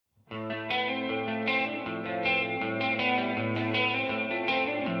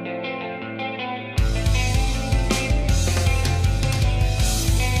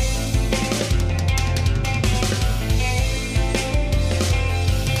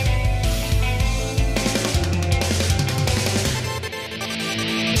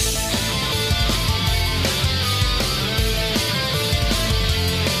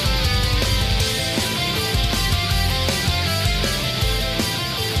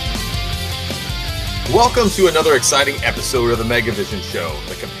Welcome to another exciting episode of the Megavision Show,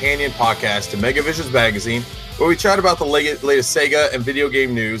 the companion podcast to Megavision's magazine, where we chat about the latest Sega and video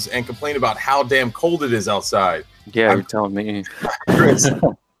game news and complain about how damn cold it is outside. Yeah, you're telling me. Chris,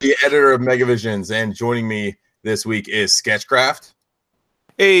 the editor of Megavisions, and joining me this week is Sketchcraft.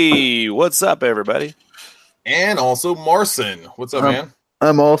 Hey, what's up, everybody? And also Marcin. What's up, man?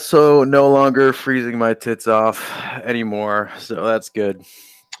 I'm also no longer freezing my tits off anymore, so that's good.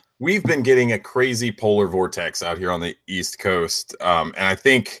 We've been getting a crazy polar vortex out here on the East Coast, and I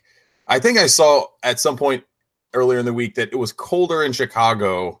think I saw at some point earlier in the week that it was colder in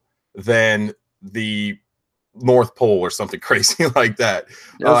Chicago than the North Pole or something crazy like that.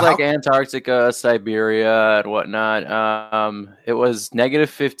 It was like Antarctica, Siberia, and whatnot. It was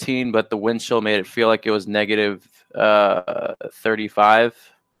negative 15, but the wind chill made it feel like it was negative 35.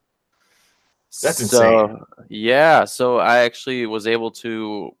 That's insane. Yeah, so I actually was able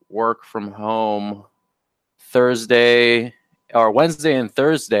to work from home Wednesday and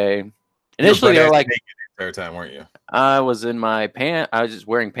Thursday. Initially, they were like, the entire time, weren't you? I was in my pants. I was just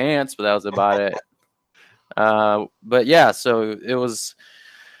wearing pants, but that was about it. But yeah, so it was.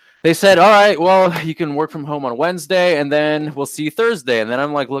 They said, all right, well, you can work from home on Wednesday, and then we'll see you Thursday. And then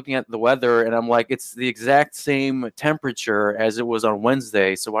I'm like looking at the weather, and I'm like, it's the exact same temperature as it was on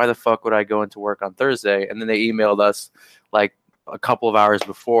Wednesday. So why the fuck would I go into work on Thursday? And then they emailed us like a couple of hours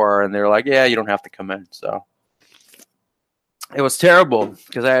before, and they're like, yeah, you don't have to come in. So it was terrible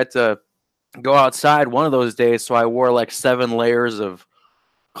because I had to go outside one of those days. So I wore like 7 layers of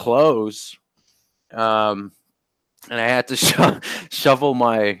clothes. And I had to shovel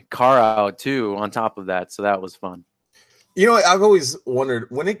my car out, too, on top of that. So that was fun. You know, I've always wondered,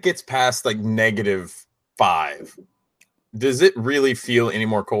 when it gets past, like, -5, does it really feel any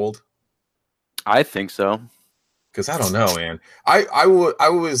more cold? I think so. Because I don't know, man. I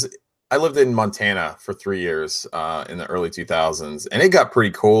lived in Montana for 3 years in the early 2000s, and it got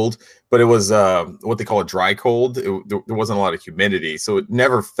pretty cold, but it was what they call a dry cold. There wasn't a lot of humidity, so it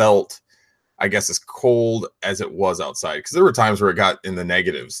never felt, I guess, as cold as it was outside, because there were times where it got in the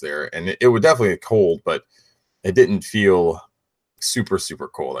negatives there, and it was definitely cold, but it didn't feel super, super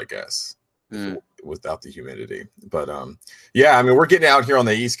cold, I guess, without the humidity. But yeah, I mean, we're getting out here on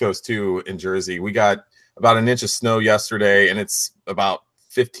the East Coast too in Jersey. We got about an inch of snow yesterday, and it's about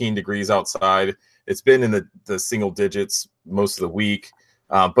 15 degrees outside. It's been in the single digits most of the week,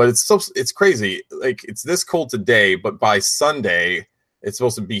 but it's crazy. Like, it's this cold today, but by Sunday, it's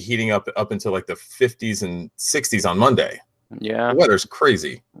supposed to be heating up until like the 50s and 60s on Monday. Yeah. The weather's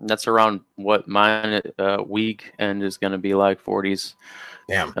crazy. That's around what mine weekend is going to be like, 40s.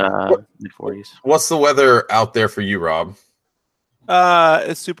 Damn. Mid-40s. What's the weather out there for you, Rob?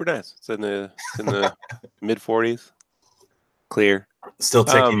 It's super nice. It's in the mid-40s. Clear. Still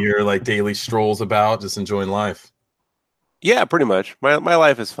taking your like daily strolls about, just enjoying life. Yeah, pretty much. My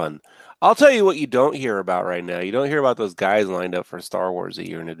life is fun. I'll tell you what you don't hear about right now. You don't hear about those guys lined up for Star Wars a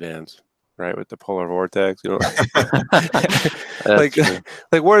year in advance, right? With the polar vortex, you know.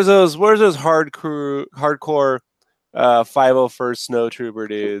 like where's those hardcore 501st snow trooper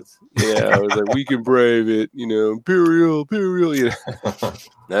dudes? Yeah, I was like, we can brave it, you know, Imperial, you know.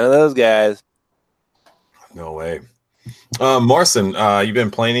 None of those guys. No way. Marcin, you been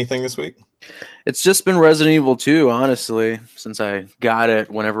playing anything this week? It's just been Resident Evil 2, honestly, since I got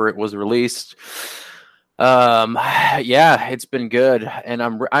it whenever it was released. Yeah, it's been good, and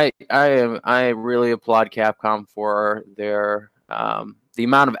I really applaud Capcom for their the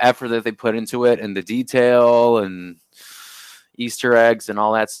amount of effort that they put into it, and the detail and Easter eggs and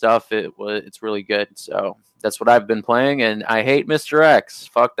all that stuff. It's really good. So that's what I've been playing, and I hate Mr. X.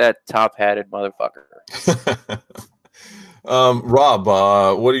 Fuck that top-hatted motherfucker. Rob,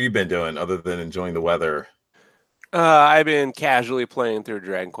 what have you been doing other than enjoying the weather? I've been casually playing through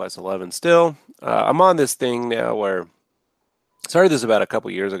Dragon Quest XI still. I'm on this thing now where I started this about a couple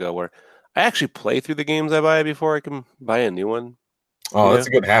years ago, where I actually play through the games I buy before I can buy a new one. Oh, that's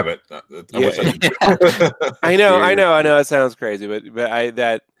a good habit. I know. It sounds crazy, but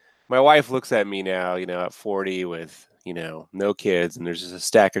my wife looks at me now, you know, at 40 with, you know, no kids, and there's just a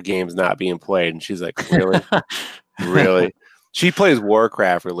stack of games not being played, and she's like, really? Really? She plays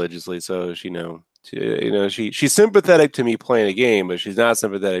Warcraft religiously, so she's sympathetic to me playing a game, but she's not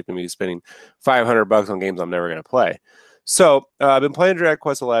sympathetic to me spending $500 on games I'm never going to play. So I've been playing Dragon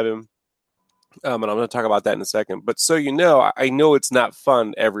Quest XI, and I'm going to talk about that in a second. But so you know, I know it's not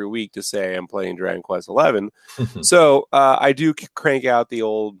fun every week to say I'm playing Dragon Quest XI. So I do crank out the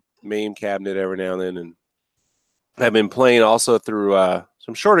old MAME cabinet every now and then, and I've been playing also through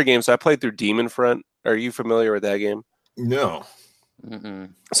some shorter games. So I played through Demon Front. Are you familiar with that game? No.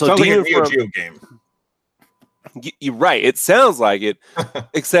 Mm-mm. So sounds Demon like a Neo Front, Geo game. You're right. It sounds like it,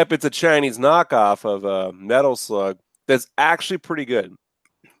 except it's a Chinese knockoff of Metal Slug that's actually pretty good.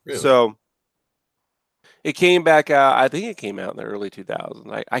 Really? So it came back out. I think it came out in the early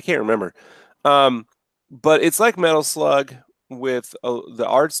 2000s. I can't remember. But it's like Metal Slug with the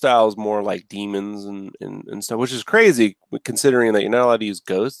art style is more like demons and stuff, which is crazy considering that you're not allowed to use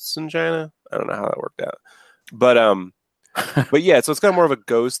ghosts in China. I don't know how that worked out. But yeah, so it's got more of a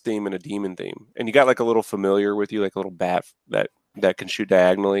ghost theme and a demon theme. And you got like a little familiar with you, like a little bat that can shoot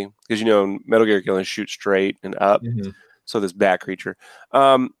diagonally. Because Metal Gear can only shoot straight and up. Mm-hmm. So this bat creature.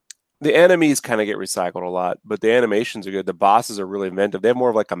 The enemies kind of get recycled a lot, but the animations are good. The bosses are really inventive. They have more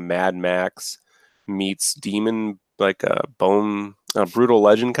of like a Mad Max meets demon, like a brutal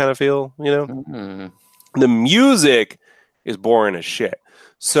legend kind of feel, Mm-hmm. The music is boring as shit.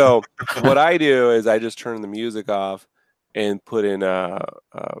 So what I do is I just turn the music off and put in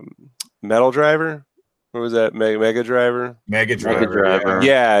Metal Driver. What was that? Mega Driver? Mega Driver.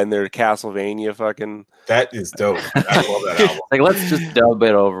 Yeah, and their Castlevania fucking. That is dope. I love that album. Like, let's just dub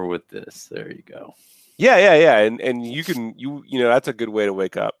it over with this. There you go. Yeah. And you can that's a good way to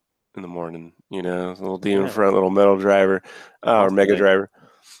wake up in the morning. A little demon front, little Metal Driver, or Mega Driver.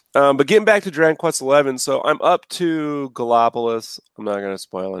 But getting back to Dragon Quest XI, so I'm up to Gallopolis. I'm not going to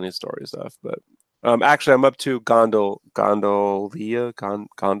spoil any story stuff, but actually I'm up to Gondola.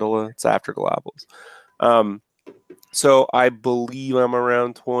 It's after Gallopolis. So I believe I'm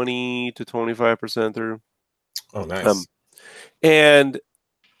around 20 to 25% through. Oh, nice. And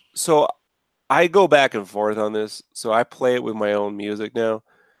so I go back and forth on this. So I play it with my own music now.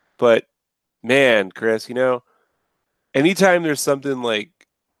 But man, Chris, anytime there's something like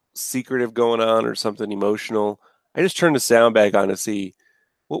secretive going on or something emotional, I just turn the sound back on to see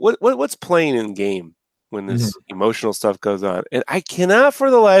what's playing in game when this emotional stuff goes on. And I cannot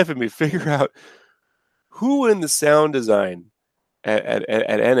for the life of me figure out who in the sound design at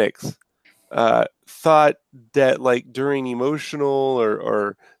Enix thought that like during emotional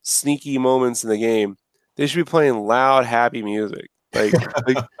or sneaky moments in the game, they should be playing loud, happy music. I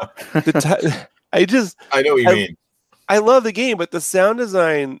know what you mean. I love the game, but the sound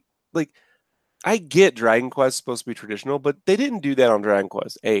design, like, I get Dragon Quest is supposed to be traditional, but they didn't do that on Dragon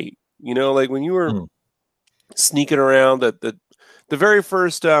Quest 8. Like when you were sneaking around the very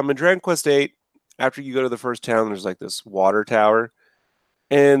first in Dragon Quest 8, after you go to the first town, there's like this water tower,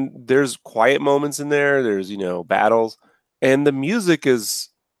 and there's quiet moments in there. There's battles, and the music is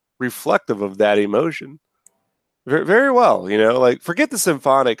reflective of that emotion very, very well. Like forget the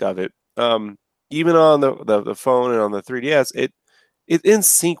symphonic of it. Even on the phone and on the 3DS, it's in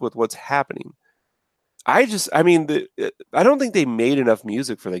sync with what's happening. I don't think they made enough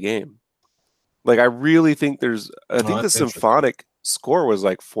music for the game. Like I really think the symphonic score was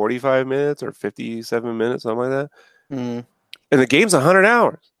like 45 minutes or 57 minutes, something like that. And the game's 100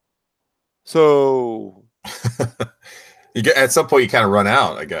 hours. So at some point you kind of run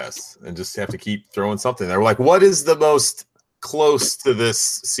out, I guess, and just have to keep throwing something. They're like, what is the most close to this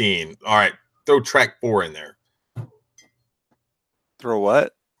scene? All right, throw track 4 in there. Throw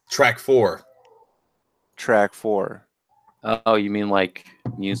what? Track 4. Track 4. Oh, you mean like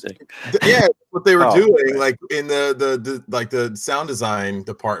music? Yeah, what they were doing, like in the sound design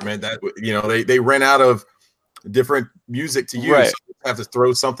department, that they ran out of different music to use. Right. So you have to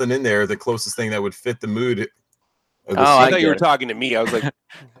throw something in there, the closest thing that would fit the mood. I thought you were talking to me. I was like,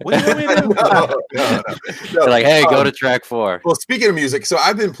 what do you mean? No. Like, hey, go to track 4. Well, speaking of music, so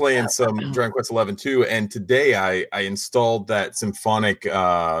I've been playing some Dragon Quest XI too, and today I installed that symphonic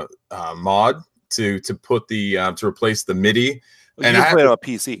mod to put the to replace the MIDI. And I play it on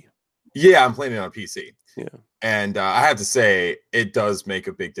PC. Yeah, I'm playing it on PC. Yeah, and I have to say it does make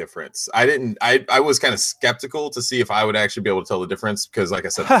a big difference. I was kind of skeptical to see if I would actually be able to tell the difference because, like I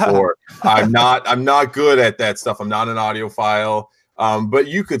said before, I'm not good at that stuff. I'm not an audiophile, but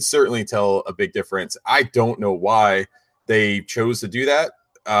you could certainly tell a big difference. I don't know why they chose to do that,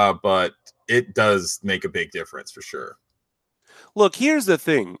 but it does make a big difference for sure. Look, here's the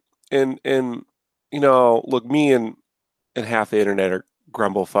thing, and look, me and half the internet are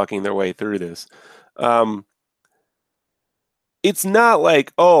grumble fucking their way through this. It's not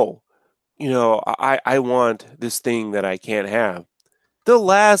like, I want this thing that I can't have. The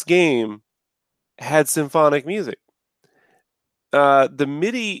last game had symphonic music. The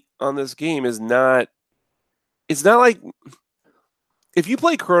MIDI on this game is not. It's not like if you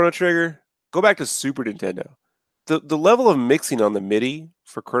play Chrono Trigger, go back to Super Nintendo. The level of mixing on the MIDI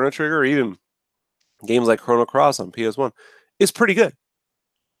for Chrono Trigger, or even games like Chrono Cross on PS1, is pretty good.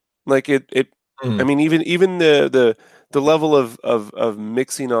 Like I mean, even the level of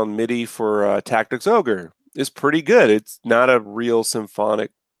mixing on MIDI for Tactics Ogre is pretty good. It's not a real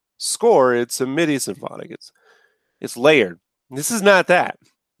symphonic score. It's a MIDI symphonic. It's layered. This is not that.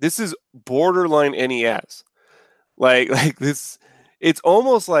 This is borderline NES. Like this. It's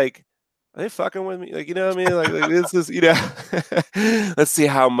almost like, are they fucking with me? Like, you know what I mean? Like this is, you know. Let's see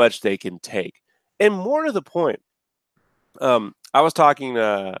how much they can take. And more to the point, I was talking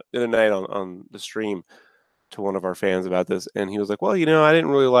the other night on the stream to one of our fans about this, and he was like, well, you know, I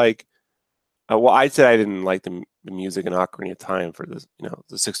didn't really like, well, I said I didn't like the music in Ocarina of Time for this, you know,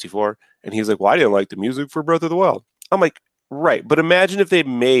 the 64. And he's like, well, I didn't like the music for Breath of the Wild. I'm like, right. But imagine if they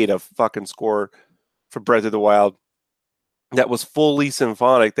made a fucking score for Breath of the Wild that was fully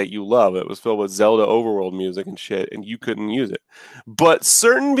symphonic that you love. It was filled with Zelda overworld music and shit, and you couldn't use it. But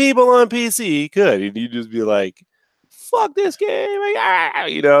certain people on PC could. And you'd just be like, fuck this game.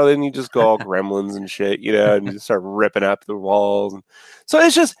 Like, you know, then you just go all gremlins and shit, you know, and you just start ripping up the walls. And so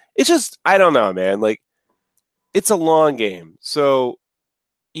it's just, I don't know, man. Like, it's a long game. So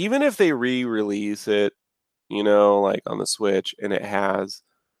even if they re-release it, you know, like on the Switch, and it has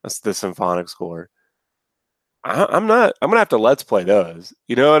the symphonic score, I'm gonna have to let's play those.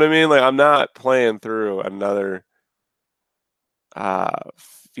 You know what I mean? Like, I'm not playing through another,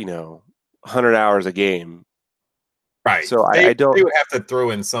 you know, 100 hours a game. Right. So they don't. They would have to throw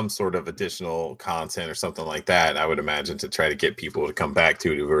in some sort of additional content or something like that, I would imagine, to try to get people to come back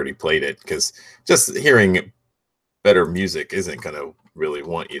to it who've already played it. Because just hearing better music isn't going to really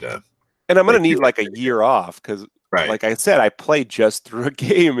want you to. And I'm going to need like a year off because, right. Like I said, I played just through a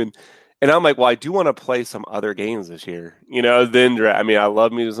game, and I'm like, well, I do want to play some other games this year. You know, then I mean, I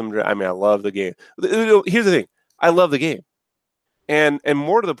love music. I mean, I love the game. Here's the thing: I love the game, and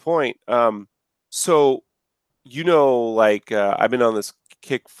more to the point. So. You know, like I've been on this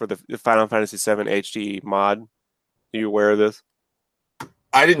kick for the Final Fantasy VII HD mod. Are you aware of this?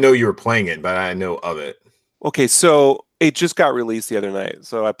 I didn't know you were playing it, but I know of it. Okay, so it just got released the other night.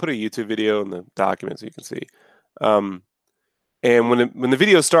 So I put a YouTube video in the document so you can see. And when the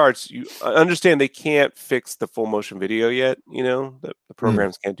video starts, you understand they can't fix the full motion video yet. You know, the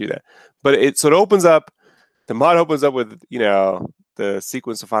programs can't do that. But it opens up. The mod opens up with, you know, the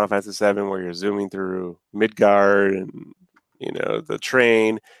sequence of Final Fantasy VII where you're zooming through Midgard and, you know, the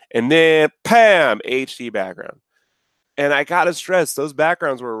train, and then PAM, HD background. And I gotta stress, those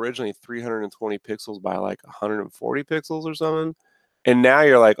backgrounds were originally 320 pixels by like 140 pixels or something. And now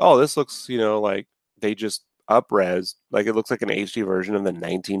you're like, oh, this looks, you know, like they just up-res, like it looks like an HD version of the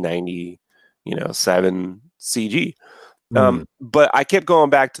 1990, you know, 7 CG. But I kept going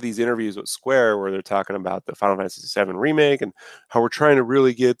back to these interviews with Square where they're talking about the Final Fantasy VII remake and how we're trying to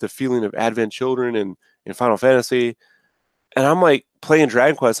really get the feeling of Advent Children in Final Fantasy. And I'm like, playing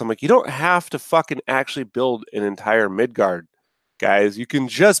Dragon Quest, I'm like, you don't have to fucking actually build an entire Midgard, guys. You can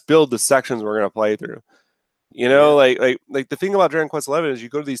just build the sections we're going to play through. You know, like the thing about Dragon Quest XI is you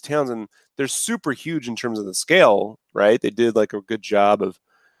go to these towns and they're super huge in terms of the scale, right? They did like a good job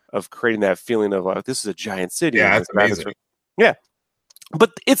of creating that feeling of like, this is a giant city. Yeah, that's amazing. Yeah.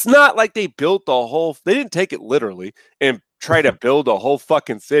 But it's not like they built the whole, they didn't take it literally and try to build a whole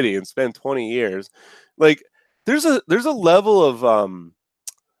fucking city and spend 20 years. Like there's a level of,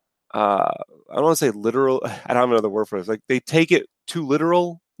 I don't want to say literal. I don't have another word for this. Like they take it too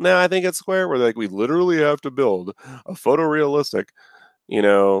literal now, I think, at Square, where like we literally have to build a photorealistic, you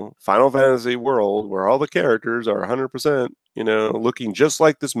know, Final Fantasy world where all the characters are 100%, you know, looking just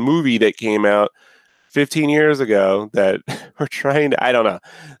like this movie that came out 15 years ago that we're trying to, I don't know.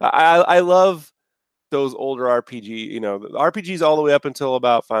 I love those older RPG, you know, the RPGs all the way up until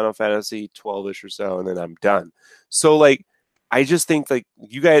about Final Fantasy 12-ish or so, and then I'm done. So like, I just think like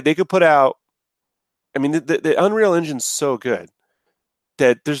you guys, they could put out, I mean, the Unreal Engine's so good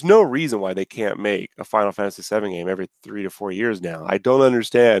that there's no reason why they can't make a Final Fantasy VII game every 3 to 4 years now. I don't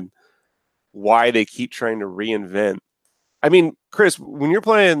understand why they keep trying to reinvent. I mean, Chris, when you're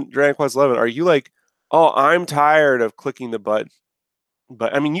playing Dragon Quest XI, are you like, oh, I'm tired of clicking the button?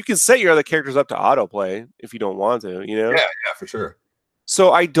 But I mean, you can set your other characters up to autoplay if you don't want to, you know? Yeah, for sure.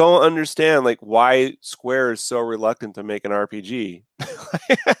 So I don't understand like why Square is so reluctant to make an RPG.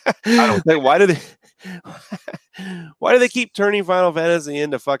 Like why do they keep turning Final Fantasy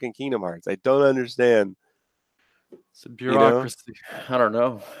into fucking Kingdom Hearts? I don't understand. It's a bureaucracy. You know? I don't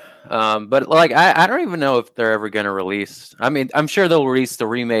know. But like I don't even know if they're ever going to release. I mean, I'm sure they'll release the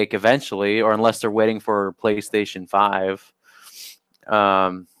remake eventually, or unless they're waiting for PlayStation 5.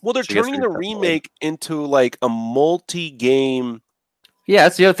 Well, they're turning the remake into like a multi-game. Yeah,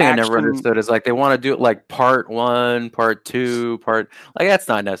 that's the other thing I never understood is like they want to do it like part 1, part 2, like that's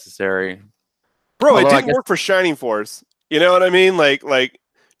not necessary. Bro, it didn't work for Shining Force. You know what I mean? Like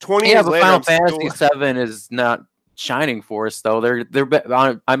 20 Yeah, years but later, Final I'm Fantasy still, VII is not shining force though.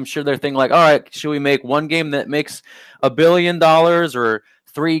 I'm sure they're thinking like, all right, should we make one game that makes $1 billion or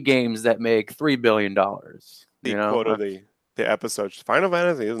 3 games that make $3 billion? the You quote know, of the episode. Final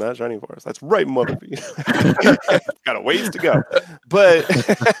Fantasy is not shining for us. That's right, motherfucker. Got a ways to go. But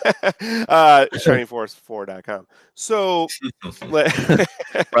shiningforce4.com. So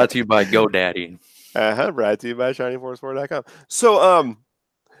brought to you by GoDaddy. brought to you by shiningforce4.com. So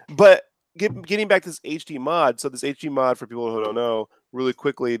but getting back to this HD mod. So this HD mod, for people who don't know, really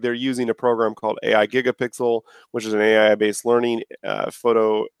quickly, they're using a program called AI Gigapixel, which is an AI-based learning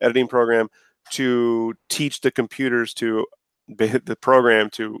photo editing program to teach the computers to the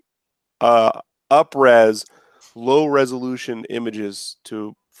program to up-res low-resolution images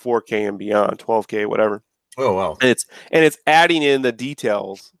to 4K and beyond, 12K, whatever. Oh wow! And it's adding in the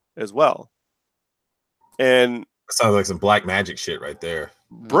details as well. And That sounds like some black magic shit right there.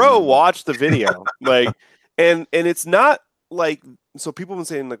 Bro, watch the video. Like, and it's not like, so people have been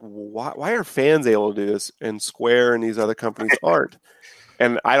saying like, why are fans able to do this and Square and these other companies aren't?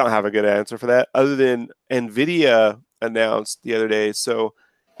 And I don't have a good answer for that other than NVIDIA announced the other day. So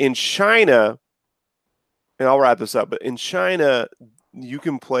in China, and I'll wrap this up, but in China, you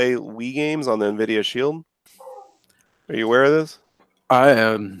can play Wii games on the NVIDIA Shield. Are you aware of this? I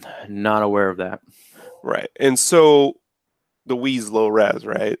am not aware of that. Right. And so the Wii's low res,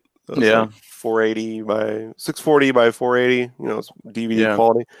 right? So it's Yeah. like 480 by 640 by 480, it's DVD Yeah.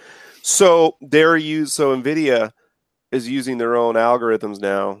 quality. So NVIDIA is using their own algorithms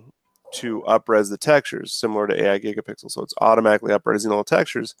now to up-res the textures, similar to AI Gigapixel. So it's automatically up-resing all the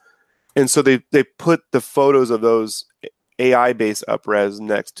textures. And so they put the photos of those AI-based up-res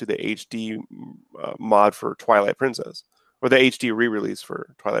next to the HD mod for Twilight Princess, or the HD re-release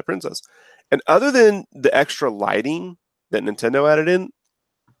for Twilight Princess. And other than the extra lighting that Nintendo added in,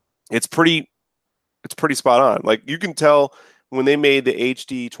 it's pretty spot on. Like, you can tell when they made the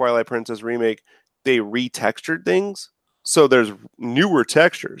HD Twilight Princess remake, they retextured things. So there's newer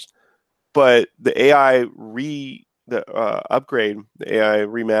textures, but the AI upgrade, the AI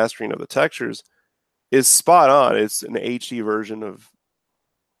remastering of the textures is spot on. It's an HD version of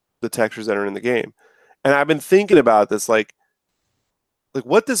the textures that are in the game. And I've been thinking about this, like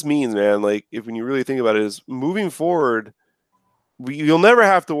what this means, man. Like, if when you really think about it, is moving forward, you'll never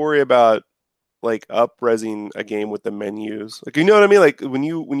have to worry about like up-resing a game with the menus. Like, you know what I mean? Like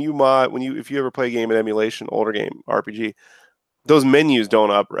if you ever play a game in emulation, older game, RPG, those menus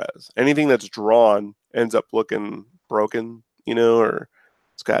don't up-res. Anything that's drawn ends up looking broken, or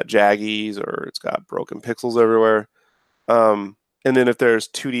it's got jaggies or it's got broken pixels everywhere. And then if there's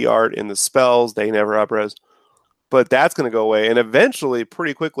 2D art in the spells, they never up-res. But that's going to go away. And eventually,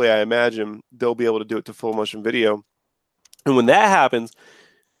 pretty quickly, I imagine, they'll be able to do it to full motion video. And when that happens,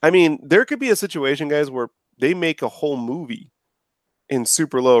 I mean, there could be a situation, guys, where they make a whole movie in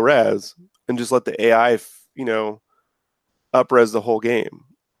super low res and just let the AI, up-res the whole game.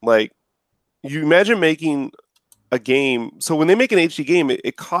 Like, you imagine making a game. So when they make an HD game,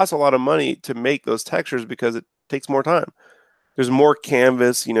 it costs a lot of money to make those textures because it takes more time. There's more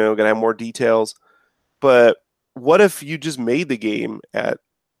canvas, going to have more details. But what if you just made the game at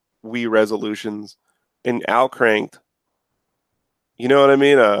Wii resolutions and outcranked, you know what I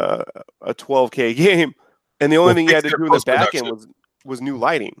mean, a 12K game, and the only thing you had to do in the back end was new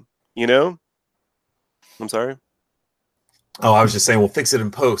lighting, I'm sorry? Oh, I was just saying, we'll fix it in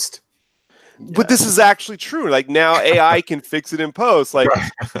post. But this is actually true. Like, now AI can fix it in post. Like,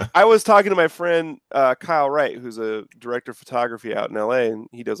 right. I was talking to my friend Kyle Wright, who's a director of photography out in LA, and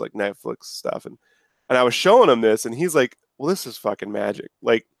he does like Netflix stuff. And I was showing him this, and he's like, "Well, this is fucking magic.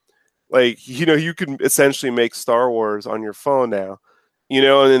 Like you can essentially make Star Wars on your phone now, and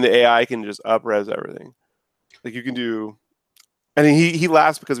then the AI can just up-res everything. Like, you can do." And he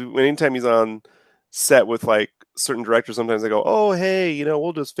laughs because anytime he's on set with like certain directors, sometimes they go, "Oh, hey,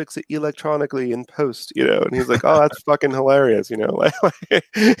 we'll just fix it electronically in post," and he's like, "Oh, that's fucking hilarious," What's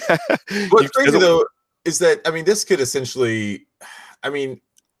crazy though is that, I mean, this could essentially, I mean,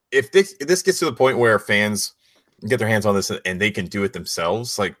 if this gets to the point where fans get their hands on this and they can do it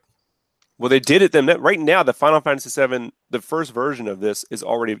themselves, like, well, they did it then. Right now, the Final Fantasy VII, the first version of this is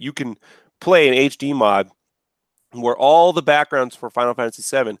already, you can play an HD mod where all the backgrounds for Final Fantasy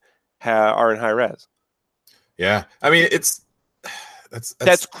VII are in high res. Yeah, I mean,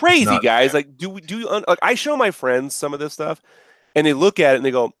 that's crazy, guys. Like, like, I show my friends some of this stuff, and they look at it and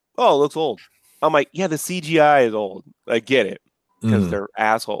they go, "Oh, it looks old." I'm like, "Yeah, the CGI is old. I get it because they're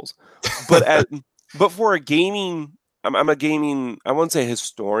assholes." But but for a gaming, I'm a gaming, I won't say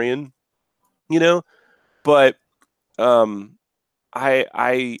historian, but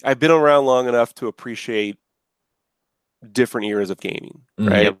I've been around long enough to appreciate different eras of gaming,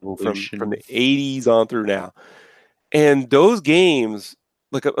 right? From the 80s on through now. And those games,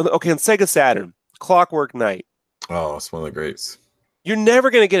 like, okay, on Sega Saturn, Clockwork Knight. Oh, it's one of the greats. You're never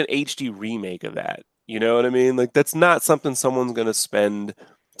going to get an HD remake of that. You know what I mean? Like, that's not something someone's going to spend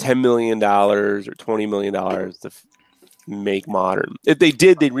 $10 million or $20 million to make modern. If they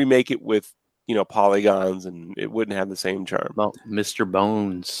did, they'd remake it with, polygons, and it wouldn't have the same charm. Well, Mr.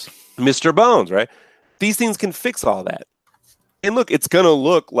 Bones, right? These things can fix all that. And look, it's going to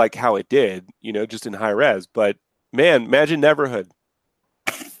look like how it did, just in high res. But man, imagine Neverhood.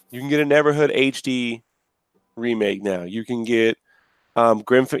 You can get a Neverhood HD remake now. You can get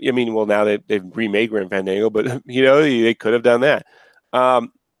Grim. Now they've remade Grim Fandango, but they could have done that.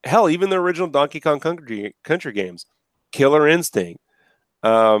 Hell, even the original Donkey Kong Country games, Killer Instinct,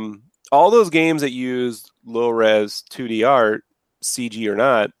 all those games that used low res 2D art, CG or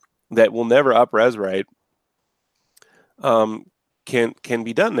not, that will never up res right, can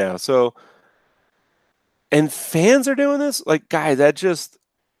be done now. So, and fans are doing this. Like, guys,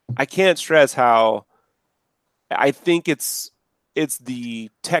 I can't stress how I think it's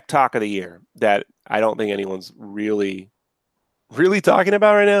the tech talk of the year that I don't think anyone's really talking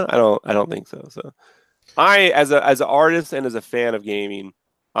about right now. I don't think so. So I, as an artist and as a fan of gaming,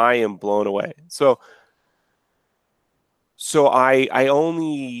 I am blown away. So I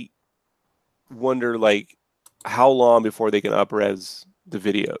only wonder, like, how long before they can up-res the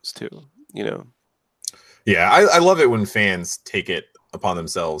videos too, Yeah, I love it when fans take it upon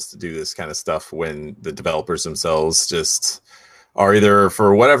themselves to do this kind of stuff, when the developers themselves just are either,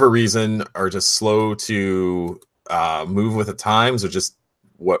 for whatever reason, are just slow to move with the times, or just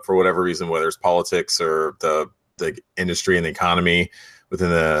for whatever reason, whether it's politics or the industry and the economy within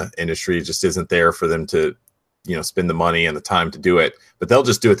the industry just isn't there for them to, spend the money and the time to do it, but they'll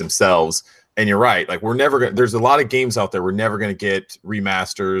just do it themselves. And you're right. Like, there's a lot of games out there we're never going to get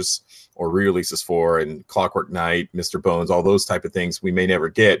remasters or re-releases for, and Clockwork Knight, Mr. Bones, all those type of things we may never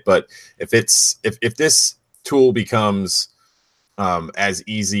get. But if this tool becomes as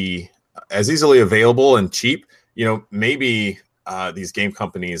easily available and cheap, maybe these game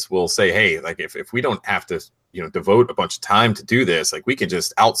companies will say, hey, like, if we don't have to, devote a bunch of time to do this, like, we can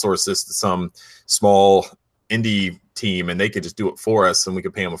just outsource this to some small indie team and they could just do it for us, and we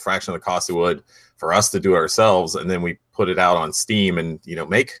could pay them a fraction of the cost it would for us to do it ourselves, and then we put it out on Steam and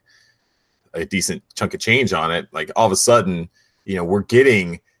make a decent chunk of change on it. Like, all of a sudden, we're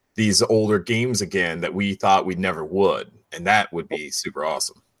getting these older games again that we thought we'd never would, and that would be super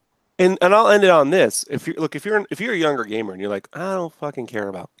awesome. And I'll end it on this. If you're a younger gamer and you're like, I don't fucking care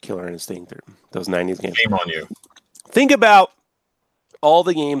about Killer Instinct or those 90s games, shame on you. Think about all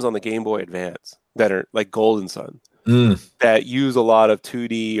the games on the Game Boy Advance that are like Golden Sun, that use a lot of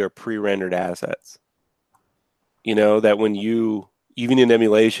 2D or pre-rendered assets. That when you, even in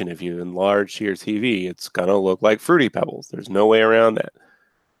emulation, if you enlarge your TV, it's going to look like Fruity Pebbles. There's no way around that.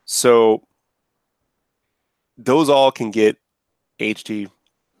 So those all can get HD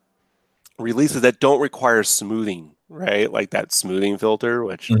releases that don't require smoothing, right? Like that smoothing filter,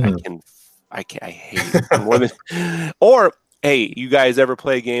 which I hate more than. Or, hey, you guys ever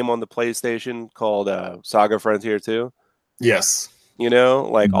play a game on the PlayStation called Saga Frontier 2? Yes.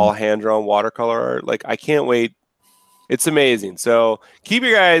 All hand-drawn watercolor art. Like, I can't wait. It's amazing. So keep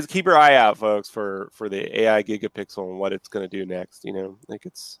your eye out, folks, for the AI Gigapixel and what it's going to do next. Like,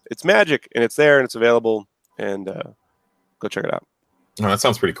 it's magic, and it's there, and it's available, and go check it out. No, that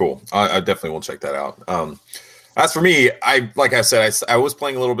sounds pretty cool. I definitely will check that out. As for me, like I said, I was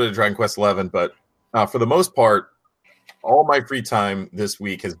playing a little bit of Dragon Quest XI, but for the most part, all my free time this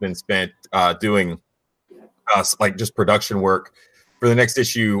week has been spent doing just production work for the next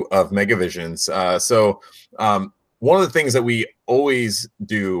issue of Megavisions. So one of the things that we always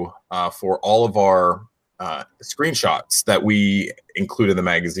do for all of our screenshots that we include in the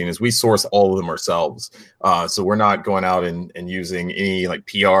magazine is we source all of them ourselves. So we're not going out and using any like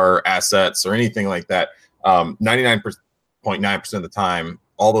PR assets or anything like that. 99.9% of the time,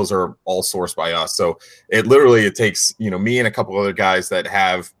 all those are all sourced by us. So it takes, me and a couple other guys that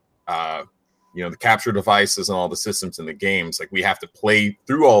have, the capture devices and all the systems in the games. Like, we have to play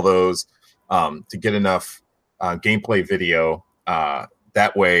through all those to get enough gameplay video.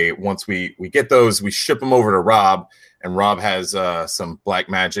 That way, once we get those, we ship them over to Rob, and Rob has some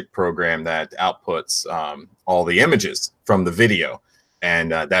Blackmagic program that outputs all the images from the video.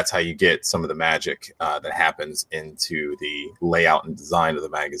 And that's how you get some of the magic that happens into the layout and design of the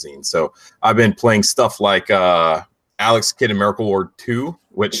magazine. So I've been playing stuff like Alex Kidd and Miracle World 2,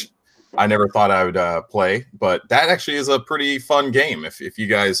 which I never thought I would play, but that actually is a pretty fun game. If you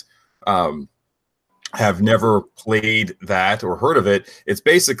guys have never played that or heard of it, it's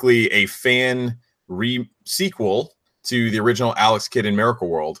basically a fan sequel to the original Alex Kidd in Miracle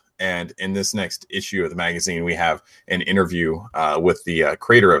World. And in this next issue of the magazine, we have an interview with the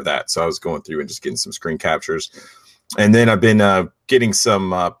creator of that. So I was going through and just getting some screen captures. And then I've been getting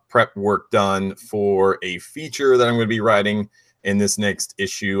some prep work done for a feature that I'm going to be writing in this next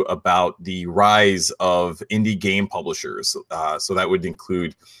issue about the rise of indie game publishers. So that would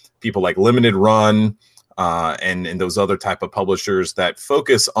include people like Limited Run and those other type of publishers that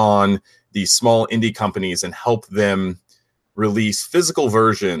focus on these small indie companies and help them release physical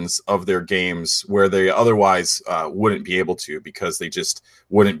versions of their games where they otherwise wouldn't be able to, because they just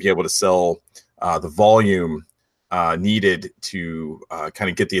wouldn't be able to sell the volume needed to kind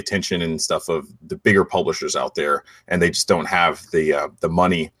of get the attention and stuff of the bigger publishers out there, and they just don't have the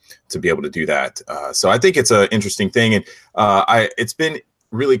money to be able to do that. So I think it's an interesting thing, and it's been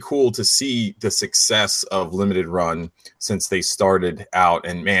really cool to see the success of Limited Run since they started out.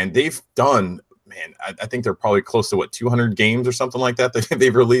 And man, they've done, I think they're probably close to 200 games or something like that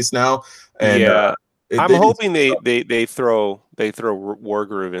they've released now. And yeah, I'm hoping they throw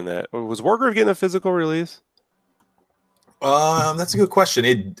Wargroove in that. Was Wargroove getting a physical release? That's a good question.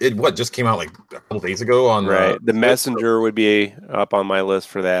 It just came out like a couple days ago on right. The Messenger would be up on my list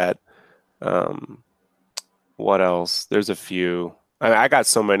for that. What else? There's a few. I got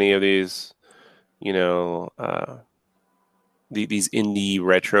so many of these, these indie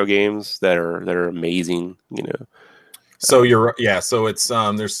retro games that are amazing, So So it's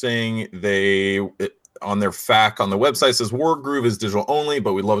they're saying on their FAQ on the website says Wargroove is digital only,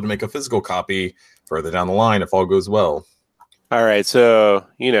 but we'd love to make a physical copy further down the line if all goes well. All right, so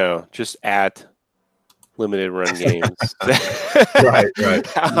just at Limited Run Games, right,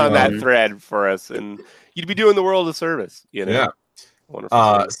 on that thread for us, and you'd be doing the world a service, Yeah.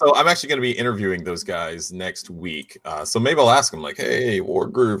 So I'm actually going to be interviewing those guys next week. So maybe I'll ask them like, "Hey,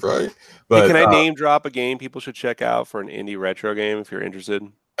 Wargroove, right?" But can I name drop a game people should check out for an indie retro game if you're interested?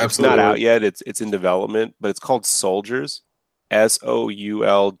 Absolutely. It's not out yet. It's in development, but it's called Soldiers,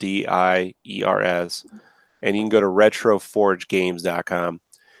 SOULDIERS, and you can go to retroforgegames.com.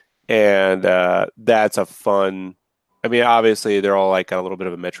 And that's a fun. I mean, obviously they're all like got a little bit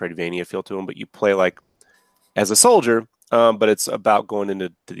of a Metroidvania feel to them, but you play like as a soldier. But it's about going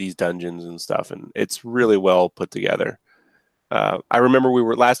into these dungeons and stuff, and it's really well put together. I remember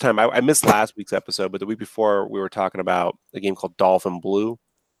last time, I missed last week's episode, but the week before we were talking about a game called Dolphin Blue,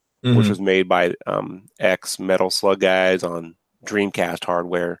 which was made by ex-Metal Slug guys on Dreamcast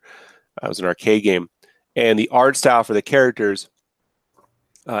hardware. It was an arcade game. And the art style for the characters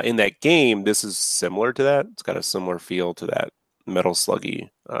in that game, this is similar to that. It's got a similar feel to that Metal Sluggy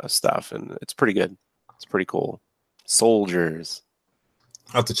stuff, and it's pretty good. It's pretty cool. Soldiers.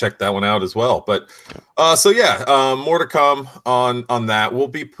 I'll have to check that one out as well. But more to come on that. We'll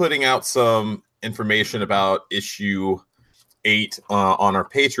be putting out some information about issue 8 on our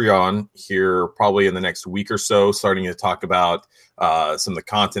Patreon here probably in the next week or so, starting to talk about some of the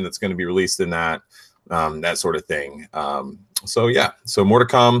content that's going to be released in that sort of thing. So more to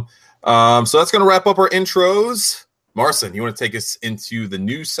come. So that's going to wrap up our intros. Marcin, you want to take us into the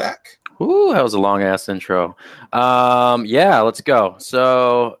news sack? Ooh, that was a long ass intro. Let's go.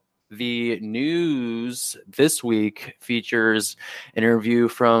 So the news this week features an interview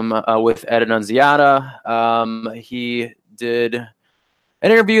with Ed Annunziata. He did an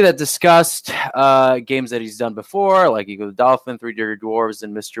interview that discussed games that he's done before, like Ego the Dolphin, Three Dirty Dwarves,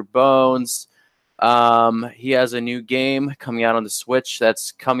 and Mr. Bones. He has a new game coming out on the Switch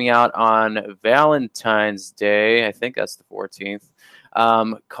that's coming out on Valentine's Day. I think that's the 14th.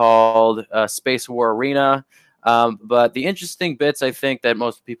 Called Space War Arena. But the interesting bits I think that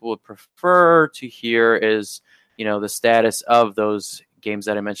most people would prefer to hear is, the status of those games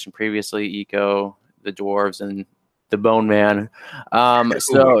that I mentioned previously, Eco, the Dwarves, and the Bone Man.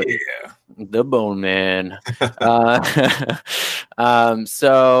 The Bone Man.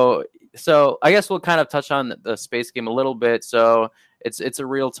 So I guess we'll kind of touch on the space game a little bit. So it's a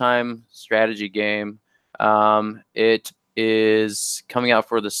real-time strategy game. It is coming out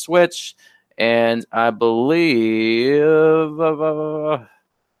for the Switch, and I believe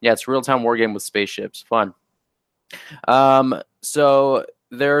it's a real-time war game with spaceships. Fun. So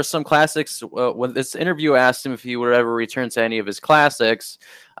there are some classics. When this interview asked him if he would ever return to any of his classics,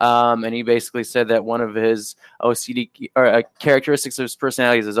 and he basically said that one of his OCD characteristics of his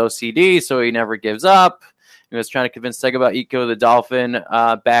personality is his OCD, so he never gives up. He was trying to convince Sega about Eco the Dolphin.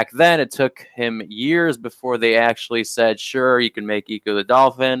 Back then, it took him years before they actually said, sure, you can make Eco the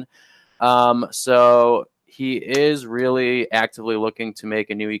Dolphin. So he is really actively looking to make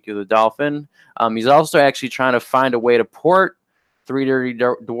a new Iku the Dolphin. He's also actually trying to find a way to port Three Dirty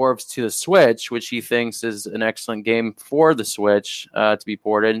Dwarves to the Switch, which he thinks is an excellent game for the Switch to be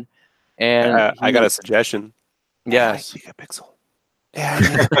ported. And I got a suggestion. Yes. Pixel.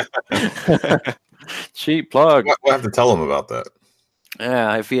 Yeah. Cheap plug. We'll have to tell him about that.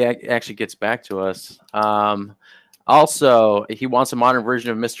 Yeah, if he actually gets back to us. Also, he wants a modern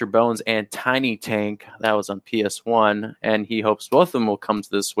version of Mr. Bones and Tiny Tank. That was on PS1, and he hopes both of them will come to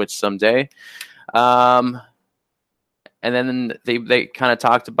the Switch someday. And then they kind of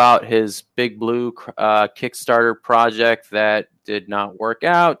talked about his Big Blue Kickstarter project that did not work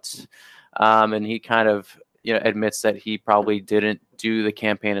out. And he kind of admits that he probably didn't do the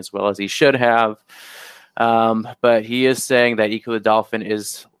campaign as well as he should have. But he is saying that Iku the Dolphin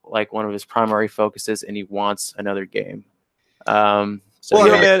is like one of his primary focuses, and he wants another game.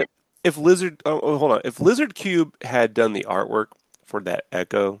 If Lizard, hold on, if Lizard Cube had done the artwork for that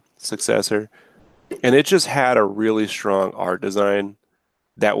Echo successor, and it just had a really strong art design,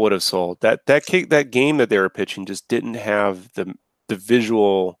 that would have sold. That game that they were pitching just didn't have the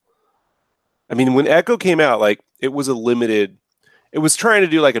visual. I mean, when Echo came out, like it was it was trying to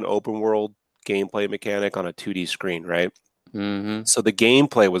do like an open world gameplay mechanic on a 2D screen, right? Mm-hmm. So the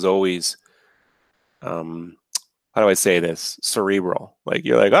gameplay was always, how do I say this? Cerebral. Like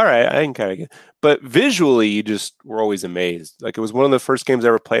you're like, all right, I can kind of get. But visually, you just were always amazed. Like it was one of the first games I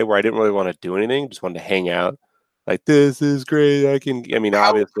ever played where I didn't really want to do anything, just wanted to hang out. Like this is great.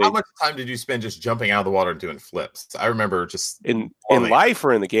 Obviously, how much time did you spend just jumping out of the water and doing flips? I remember just in life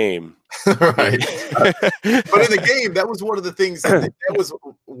or in the game, right? But in the game, that was one of the things. That was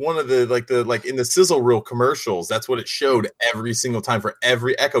one of the like in the sizzle reel commercials. That's what it showed every single time for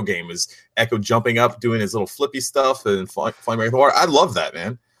every Echo game is Echo jumping up, doing his little flippy stuff, and flying back in the water. I love that,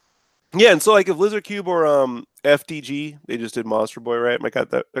 man. Yeah, and so like if Lizard Cube or FDG, they just did Monster Boy, right? I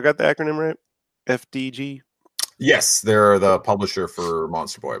got the acronym right. FDG. Yes, they're the publisher for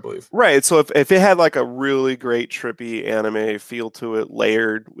Monster Boy, I believe. Right. So if it had like a really great trippy anime feel to it,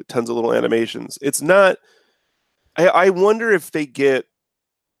 layered with tons of little animations, it's not. I wonder if they get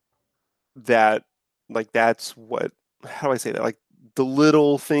that. Like that's what. How do I say that? Like the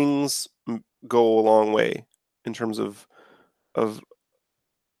little things go a long way in terms of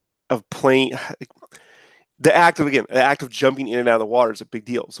playing. The act of jumping in and out of the water is a big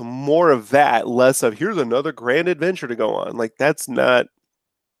deal. So more of that, less of here's another grand adventure to go on. Like that's not.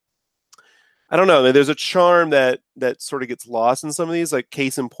 I don't know. There's a charm that sort of gets lost in some of these. Like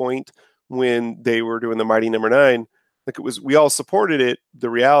case in point, when they were doing the Mighty Number 9, like it was we all supported it.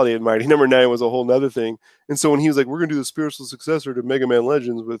 The reality of Mighty Number 9 was a whole nother thing. And so when he was like, "We're going to do the spiritual successor to Mega Man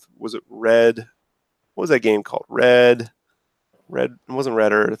Legends," with was it Red? What was that game called? Red. It wasn't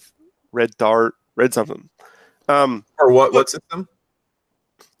Red Earth. Red Dart. Red something. Or what system?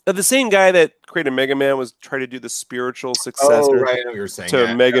 The same guy that created Mega Man was trying to do the spiritual successor right, I know what you're saying,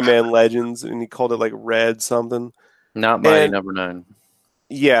 to Mega Man Legends, and he called it like Red something. Not Mighty Number 9.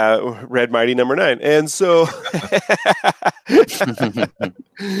 Yeah, Red Mighty Number 9. And so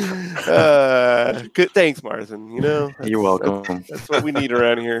good thanks, Martin. You're welcome. That's what we need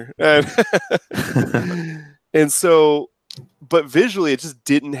around here. And so, but visually it just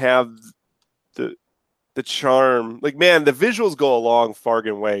didn't have the charm. Like, man, the visuals go a long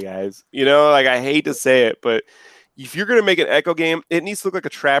fargan way, guys. Like I hate to say it, but if you're gonna make an Echo game, it needs to look like a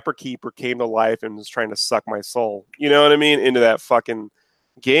Trapper Keeper came to life and was trying to suck my soul. You know what I mean? Into that fucking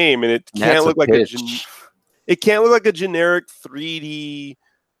game, and it can't look like it can't look like a generic 3D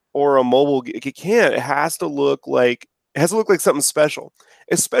or a mobile. It can't. It has to look like something special.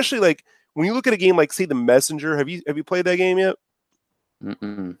 Especially like when you look at a game like, say, The Messenger. Have you played that game yet?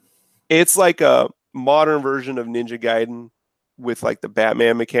 Mm-mm. It's like a modern version of Ninja Gaiden with like the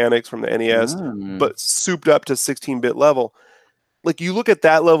Batman mechanics from the NES, but souped up to 16-bit level. Like you look at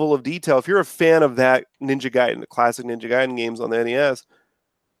that level of detail, if you're a fan of that Ninja Gaiden, the classic Ninja Gaiden games on the NES,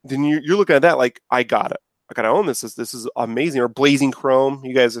 then you're looking at that like, I gotta own this. This is amazing. Or Blazing Chrome,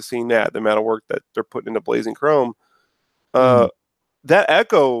 you guys have seen that, the amount of work that they're putting into Blazing Chrome. That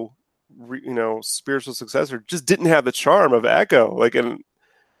Echo, spiritual successor just didn't have the charm of Echo. Like, and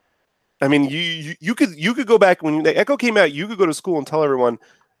I mean, you could go back when the Echo came out. You could go to school and tell everyone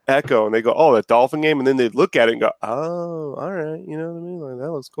Echo, and they go, "Oh, that Dolphin game," and then they'd look at it and go, "Oh, all right, you know what I mean? Like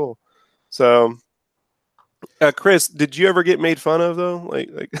that looks cool." So, Chris, did you ever get made fun of though? Like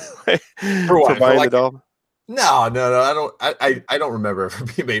for buying the Dolphin? No, I don't. I don't remember ever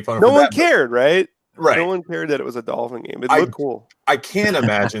being made fun of. No one cared, right? Right. No one cared that it was a Dolphin game. It I- looked cool. I can't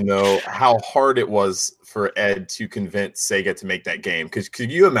imagine though how hard it was for Ed to convince Sega to make that game. Because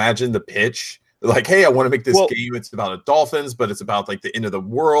could you imagine the pitch? Like, hey, I want to make this game. It's about a dolphins, but it's about like the end of the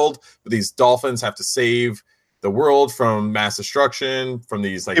world. But these dolphins have to save the world from mass destruction from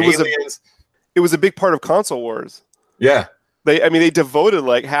these like aliens. It was a big part of Console Wars. Yeah. They devoted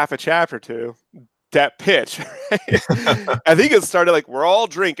like half a chapter to that pitch. Right? I think it started like we're all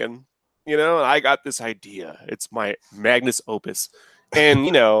drinking, and I got this idea. It's my magnus opus. And,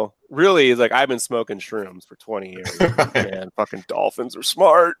 really is like I've been smoking shrooms for 20 years. Man, fucking dolphins are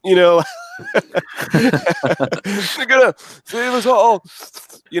smart, They're gonna save us all.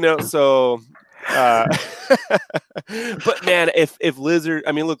 So but man, if Blizzard,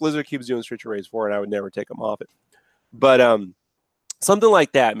 look, Blizzard keeps doing Streets of Rage 4 and I would never take them off it. But something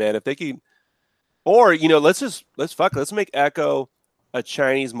like that, man, if they could, or let's make Echo a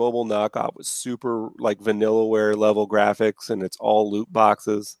Chinese mobile knockoff with super like vanillaware level graphics and it's all loot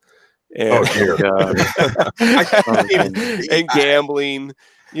boxes and, and gambling.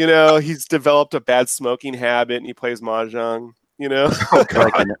 He's developed a bad smoking habit and he plays mahjong. Like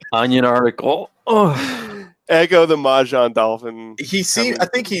an Onion article. Echo the Mahjong Dolphin. I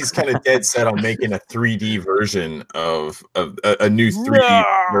think he's kind of dead set on making a 3D version of a new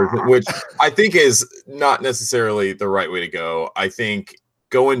 3D version, which I think is not necessarily the right way to go. I think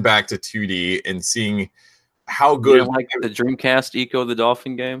going back to 2D and seeing how good. You like the Dreamcast Eco the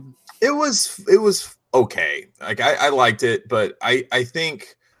Dolphin game? It was okay. Like I liked it, but I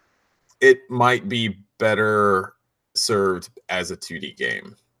think it might be better served as a 2D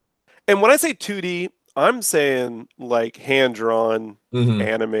game. And when I say 2D, I'm saying like hand-drawn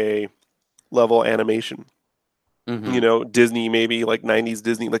anime level animation. Disney, maybe like 90s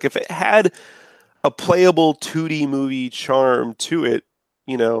Disney. Like if it had a playable 2D movie charm to it,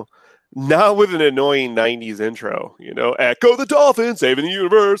 not with an annoying 90s intro, Echo the Dolphin saving the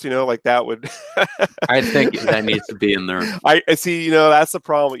universe, like that would. I think that needs to be in there. I see, that's the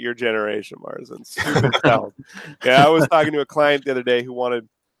problem with your generation, Marsden. Stupid hell. Yeah, I was talking to a client the other day who wanted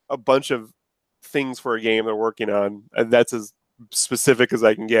a bunch of things for a game they're working on, and that's as specific as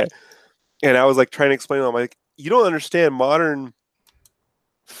I can get. And I was like trying to explain to them, like, you don't understand, modern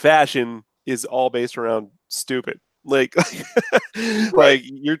fashion is all based around stupid. Like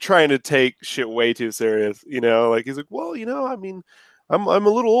you're trying to take shit way too serious, like he's like, well, I'm a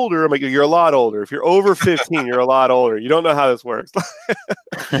little older. I'm like, you're a lot older. If you're over 15, you're a lot older. You don't know how this works.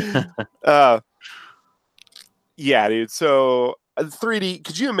 Yeah, dude. So 3D,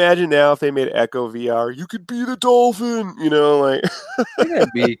 could you imagine now if they made Echo VR? You could be the dolphin, like that'd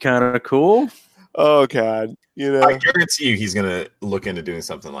be kind of cool. Oh god, I guarantee you he's gonna look into doing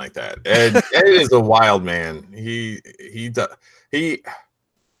something like that. Ed is a wild man. He's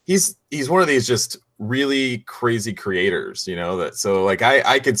one of these just really crazy creators, that so like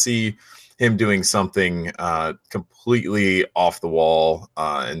I could see him doing something completely off the wall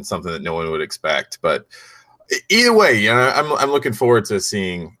and something that no one would expect. But either way, I'm looking forward to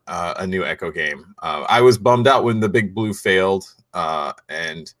seeing a new Echo game. I was bummed out when the Big Blue failed,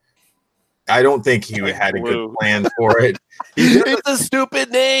 and I don't think he had a good plan for it. It's a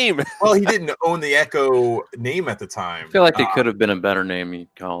stupid name. Well, he didn't own the Echo name at the time. I feel like it could have been a better name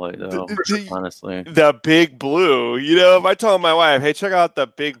you'd call it, though, honestly. The Big Blue. If I told my wife, hey, check out the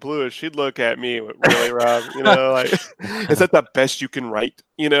Big Blue, she'd look at me, really, Rob? Like, is that the best you can write?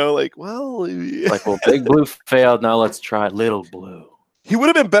 Like, well... Like, well, Big Blue failed, now let's try Little Blue. He would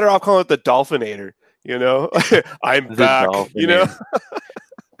have been better off calling it the Dolphinator, I'm The back, Dolphinator.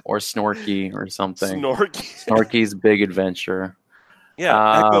 Or Snorky or something. Snorky's Big Adventure.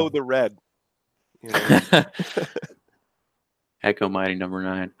 Yeah, Echo the Red. Echo Mighty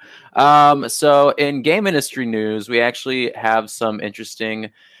Number 9. So in game industry news, we actually have some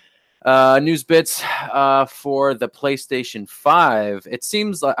interesting news bits for the PlayStation 5. It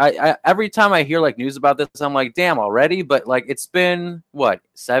seems like I every time I hear like news about this, I'm like, damn, already? But like it's been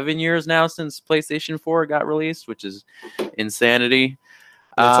 7 years now since PlayStation 4 got released, which is insanity.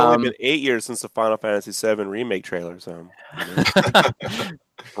 It's only been 8 years since the Final Fantasy VII remake trailer. So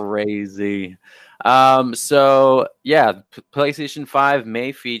crazy. So yeah, PlayStation 5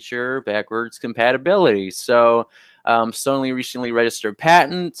 may feature backwards compatibility. So Sony recently registered a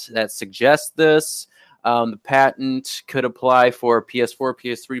patent that suggests this. The patent could apply for PS4,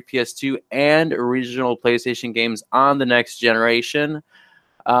 PS3, PS2, and original PlayStation games on the next generation.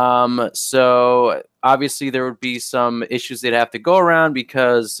 So obviously there would be some issues they'd have to go around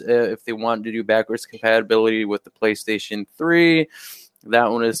because if they wanted to do backwards compatibility with the PlayStation 3, that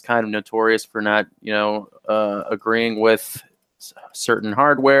one is kind of notorious for not, agreeing with certain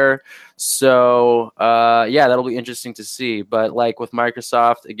hardware. So yeah, that'll be interesting to see. But like with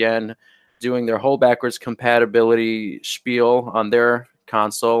Microsoft, again, doing their whole backwards compatibility spiel on their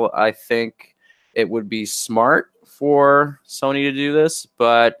console, I think it would be smart for Sony to do this,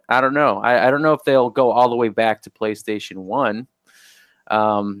 but I don't know. I don't know if they'll go all the way back to PlayStation 1,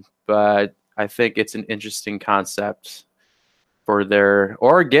 but I think it's an interesting concept for their,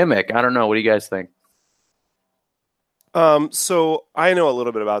 or a gimmick. I don't know. What do you guys think? So I know a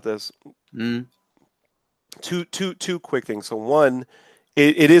little bit about this. Mm. Two quick things. So one,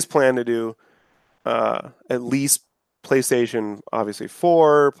 it is planned to do at least PlayStation, obviously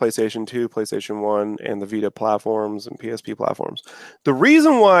 4, PlayStation 2, PlayStation 1, and the Vita platforms and PSP platforms. The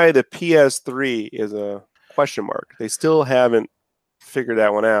reason why the PS3 is a question mark, they still haven't figured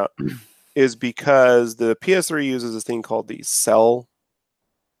that one out, is because the PS3 uses this thing called the Cell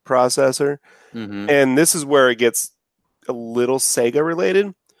processor. Mm-hmm. And this is where it gets a little Sega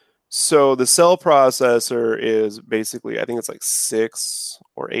related. So the Cell processor is basically, I think it's like 6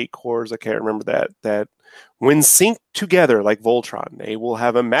 or 8 cores. I can't remember that when synced together like Voltron, they will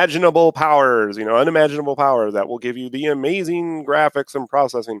have imaginable powers, unimaginable power that will give you the amazing graphics and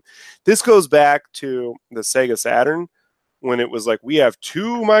processing. This goes back to the Sega Saturn when it was like, we have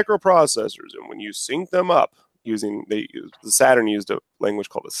 2 microprocessors, and when you sync them up the Saturn used a language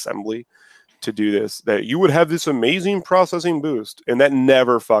called assembly to do this, that you would have this amazing processing boost, and that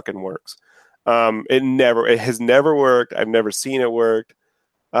never fucking works. It has never worked. I've never seen it work.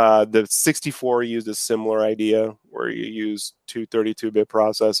 The 64 used a similar idea where you use 2 32-bit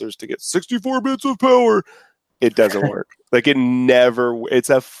processors to get 64 bits of power. It doesn't work. It's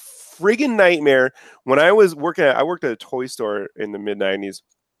a friggin' nightmare. When I was I worked at a toy store in the mid 90s.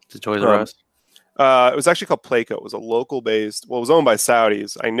 The Toys R Us. It was actually called Playco. It was a local based. Well, it was owned by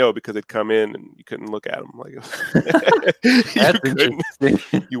Saudis. I know because they'd come in and you couldn't look at them.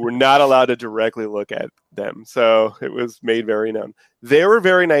 You were not allowed to directly look at them. So it was made very known. They were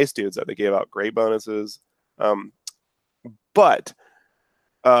very nice dudes. They gave out great bonuses. But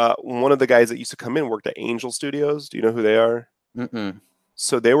one of the guys that used to come in worked at Angel Studios. Do you know who they are? Mm-mm.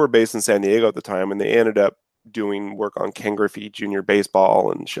 So they were based in San Diego at the time, and they ended up doing work on Ken Griffey Jr.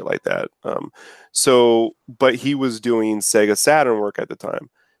 baseball and shit like that. But he was doing Sega Saturn work at the time.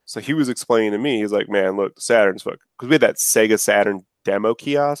 So he was explaining to me, he's like, man, look, Saturn's fuck. Because we had that Sega Saturn demo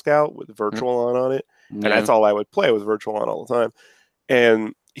kiosk out with Virtual on it. Yeah. And that's all I would play with Virtual on all the time.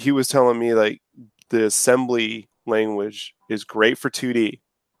 And he was telling me, like, the assembly language is great for 2D.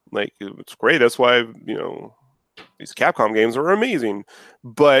 Like, it's great. That's why, these Capcom games are amazing.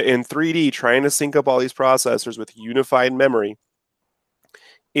 But in 3D, trying to sync up all these processors with unified memory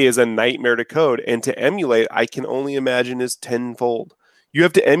is a nightmare to code. And to emulate, I can only imagine, is tenfold. You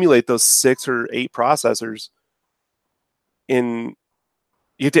have to emulate those 6 or 8 processors. You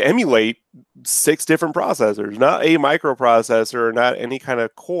have to emulate 6 different processors, not a microprocessor, not any kind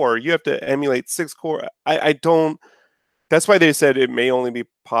of core. You have to emulate 6 core. That's why they said it may only be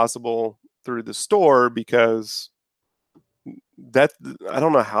possible through the store, because I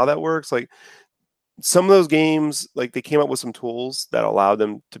don't know how that works. Like, some of those games, like, they came up with some tools that allowed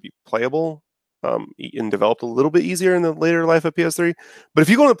them to be playable and developed a little bit easier in the later life of PS3. But if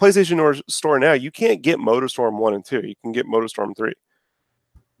you go to the PlayStation store now, you can't get MotorStorm 1 and 2. You can get MotorStorm 3.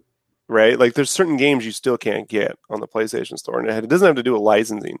 Right? Like, there's certain games you still can't get on the PlayStation store, and it doesn't have to do with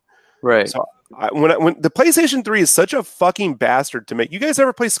licensing. Right. So when the PlayStation 3 is such a fucking bastard to make. You guys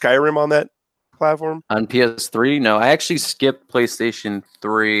ever play Skyrim on that platform? On PS3? No, I actually skipped PlayStation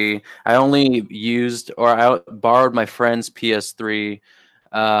 3. I only I borrowed my friend's PS3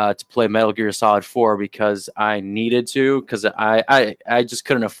 to play Metal Gear Solid 4 because I needed to, because I just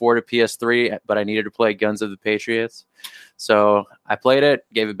couldn't afford a PS3, but I needed to play Guns of the Patriots. So I played it,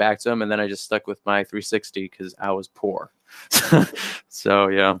 gave it back to him, and then I just stuck with my 360 because I was poor. So,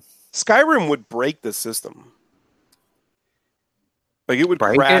 yeah. Skyrim would break the system. Like, it would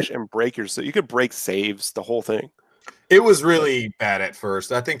crash and break you could break saves, the whole thing. It was really bad at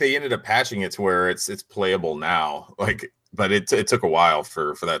first. I think they ended up patching it to where it's playable now. But it took a while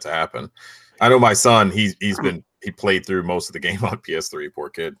for that to happen. I know my son, he played through most of the game on PS3, poor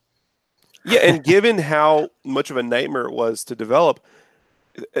kid. Yeah, and given how much of a nightmare it was to develop,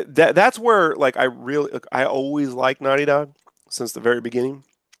 that's where, like, I always liked Naughty Dog since the very beginning.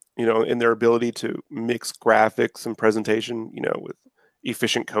 In their ability to mix graphics and presentation, with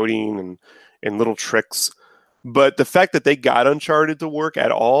efficient coding and little tricks. But the fact that they got Uncharted to work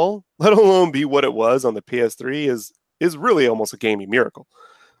at all, let alone be what it was on the PS3, is really almost a gaming miracle.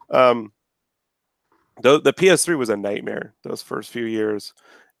 The PS3 was a nightmare those first few years.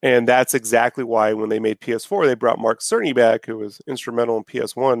 And that's exactly why when they made PS4, they brought Mark Cerny back, who was instrumental in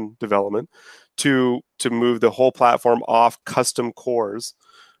PS1 development, to move the whole platform off custom cores,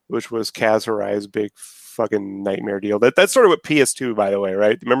 which was Kaz Hirai's big fucking nightmare deal. That's sort of what PS2, by the way,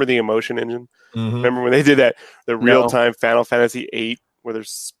 right? Remember the Emotion Engine? Mhm. Remember when they did that, the real-time Final Fantasy VIII, where they're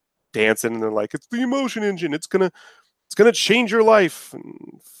dancing and they're like, it's the Emotion Engine, it's gonna change your life.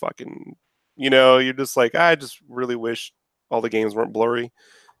 And fucking, you're just like, I just really wish all the games weren't blurry.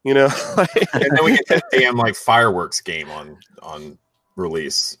 And then we get that damn like fireworks game on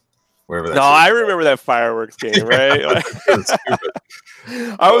release, wherever that. No, I remember that fireworks game, right?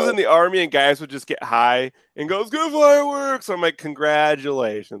 I was in the army, and guys would just get high and go, "Let's go fireworks." I'm like,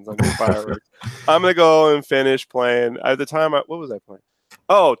 "Congratulations on the fireworks!" I'm gonna go and finish playing. At the time, what was I playing?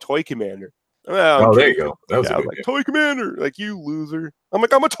 Oh, Toy Commander. Oh, there you go. That was a good game. Toy Commander, like, you loser. I'm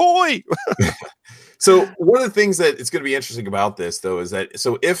like, I'm a toy. So one of the things that it's going to be interesting about this, though, is that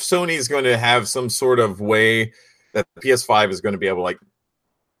if Sony is going to have some sort of way that the PS5 is going to be able to like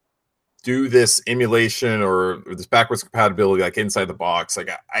do this emulation or this backwards compatibility like inside the box,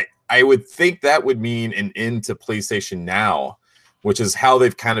 like I would think that would mean an end to PlayStation Now, which is how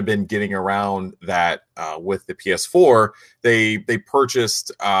they've kind of been getting around that with the PS4. They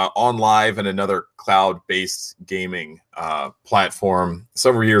purchased OnLive and another cloud-based gaming platform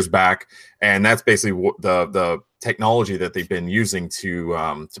several years back, and that's basically the technology that they've been using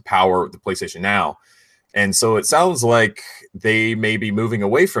to power the PlayStation Now. And so it sounds like they may be moving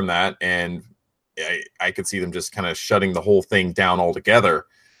away from that, and I could see them just kind of shutting the whole thing down altogether.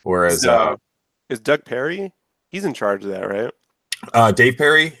 Whereas is Doug Perry? He's in charge of that, right? Dave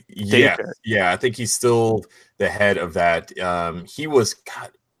Perry, Perry. Yeah, I think he's still the head of that. He was,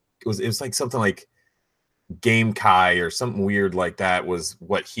 it was like something like Game Kai or something weird like that was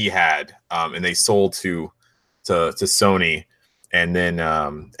what he had, and they sold to Sony, and then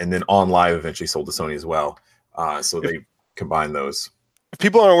OnLive eventually sold to Sony as well. So they combined those. If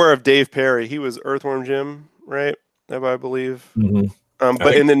people aren't aware of Dave Perry, he was Earthworm Jim, right? I believe. Mm-hmm.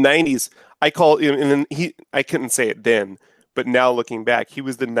 But in the 90s, I couldn't say it then. But now looking back, he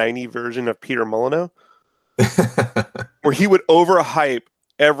was the 90 version of Peter Molyneux, where he would overhype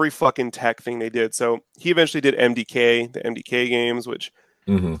every fucking tech thing they did. So he eventually did MDK, the MDK games, which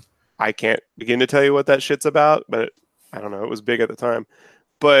I can't begin to tell you what that shit's about, but I don't know. It was big at the time.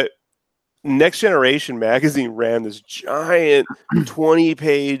 But Next Generation magazine ran this giant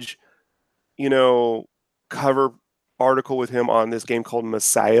 20-page, cover article with him on this game called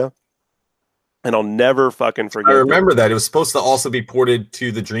Messiah. And I'll never fucking forget. I remember that. It was supposed to also be ported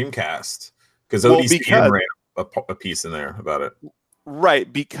to the Dreamcast because ODCM ran a piece in there about it.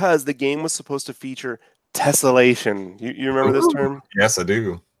 Right, because the game was supposed to feature tessellation. You remember this term? Yes, I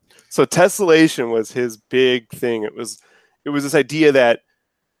do. So tessellation was his big thing. It was this idea that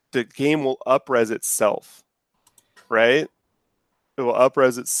the game will up-res itself, right? It will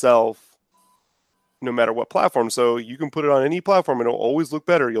up-res itself no matter what platform. So you can put it on any platform and it'll always look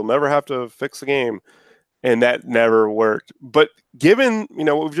better. You'll never have to fix the game. And that never worked. But given,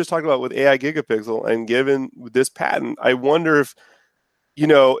 what we've just talked about with AI Gigapixel and given this patent, I wonder if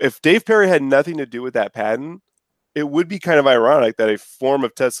Dave Perry had nothing to do with that patent, it would be kind of ironic that a form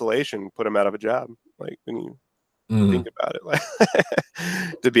of tessellation put him out of a job. Like, when you think about it, like,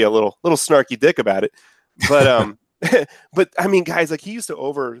 to be a little snarky dick about it. But, but I mean, guys, like, he used to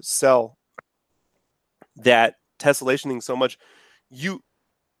oversell that tessellation thing so much. You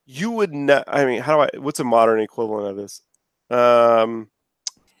would not, I mean, what's a modern equivalent of this? When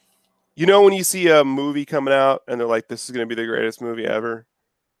you see a movie coming out and they're like, this is going to be the greatest movie ever,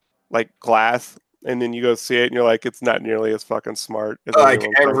 like Glass, and then you go see it and you're like, it's not nearly as fucking smart as like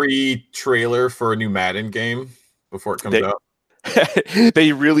every trailer for a new Madden game before it comes out.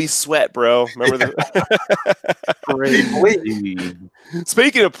 They really sweat, bro. Remember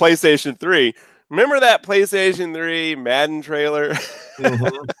Speaking of PlayStation 3, remember that PlayStation 3 Madden trailer?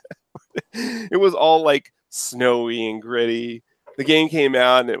 It was all like snowy and gritty. The game came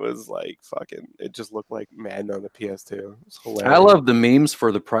out and it was like it just looked like Madden on the PS2. It was hilarious. I love the memes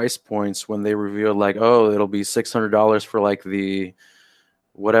for the price points when they revealed like, oh, it'll be $600 for like the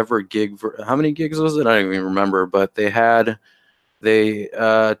whatever gig. How many gigs was it? I don't even remember, but they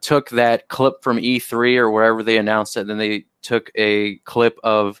took that clip from E3 or wherever they announced it. And then they took a clip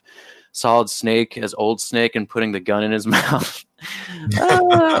of Solid Snake as Old Snake and putting the gun in his mouth.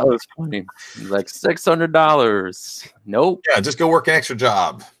 That was funny. Like $600. Nope. Yeah, just go work an extra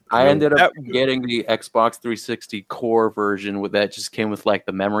job. I ended up getting the Xbox 360 core version that just came with like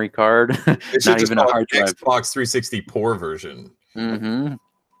the memory card. Not even a hard drive. Xbox 360 poor version. Mm-hmm.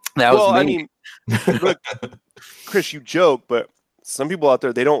 That was me. I mean, look, Chris, you joke, but some people out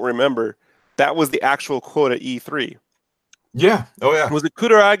there, they don't remember that was the actual quote at E3. Yeah. Oh yeah. Was it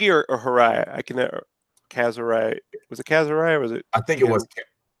Kutaragi or Harai? I can Kazurai. Was it Kazurai or was it? I think it was.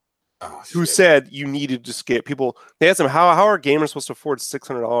 Oh, who shit. said you needed to just get people? They asked him how are gamers supposed to afford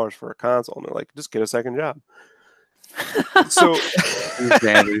 $600 for a console, and they're like, just get a second job. So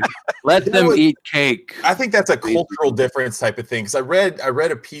let them eat cake. I think that's a cultural difference type of thing. Because I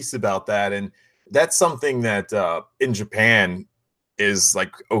read a piece about that, and that's something that in Japan is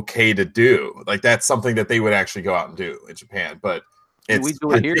like okay to do. Like that's something that they would actually go out and do in Japan, but it's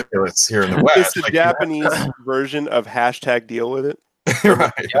ridiculous here in the West. It's the like, Japanese version of hashtag deal with it.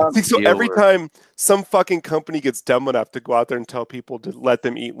 Right. So every time some fucking company gets dumb enough to go out there and tell people to let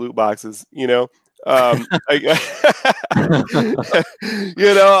them eat loot boxes, you know, I'm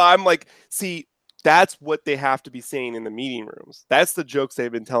like, see, that's what they have to be saying in the meeting rooms. That's the jokes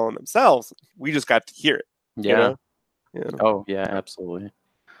they've been telling themselves. We just got to hear it. Yeah. You know? Yeah. Oh yeah, absolutely.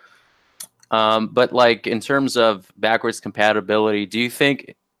 But like in terms of backwards compatibility, do you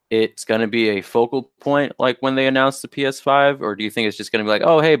think it's going to be a focal point like when they announce the PS5, or do you think it's just going to be like,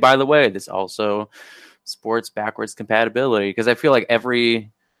 oh hey, by the way, this also supports backwards compatibility? Because I feel like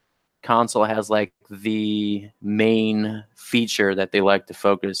every console has like the main feature that they like to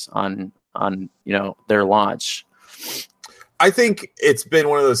focus on their launch. I think it's been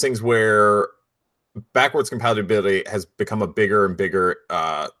one of those things where backwards compatibility has become a bigger and bigger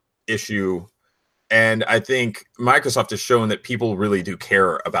issue. And I think Microsoft has shown that people really do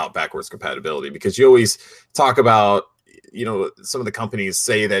care about backwards compatibility, because you always talk about, some of the companies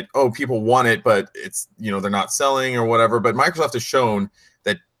say that, oh, people want it, but it's, they're not selling or whatever. But Microsoft has shown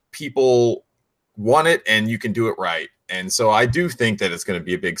that people want it and you can do it right. And so I do think that it's going to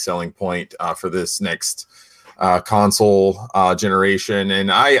be a big selling point for this next console generation.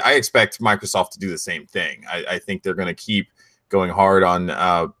 And I expect Microsoft to do the same thing. I think they're going to keep going hard on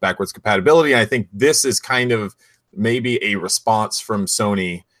backwards compatibility. And I think this is kind of maybe a response from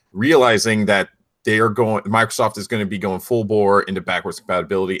Sony realizing that Microsoft is going to be going full bore into backwards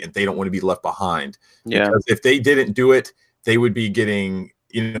compatibility, and they don't want to be left behind. Yeah. Because if they didn't do it, they would be getting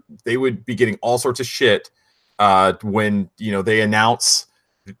all sorts of shit when they announce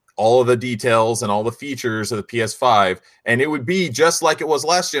all of the details and all the features of the PS5, and it would be just like it was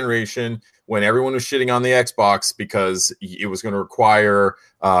last generation when everyone was shitting on the Xbox because it was going to require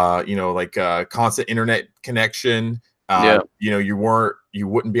constant internet connection. You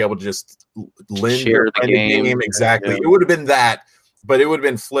wouldn't be able to just share the game. Exactly. It would have been that, but it would have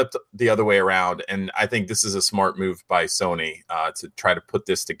been flipped the other way around. And I think this is a smart move by Sony to try to put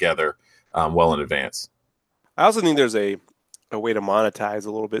this together well in advance. I also think there's a way to monetize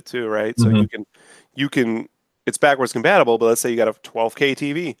a little bit too, right? So you can it's backwards compatible, but let's say you got a 12K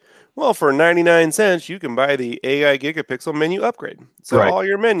TV. Well, for 99 cents, you can buy the AI gigapixel menu upgrade. So all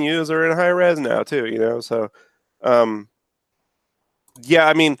your menus are in high res now too, So, I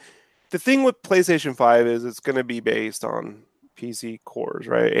mean, the thing with PlayStation 5 is it's going to be based on PC cores,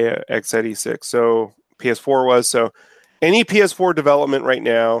 right? x86. So PS4 was. So any PS4 development right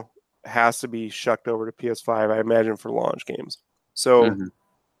now has to be shucked over to PS5, I imagine, for launch games. So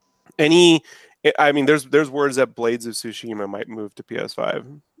there's words that Blades of Tsushima might move to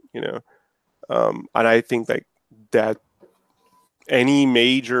PS5, and I think that any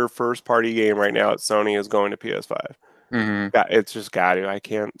major first party game right now at Sony is going to PS5. It's just got to. I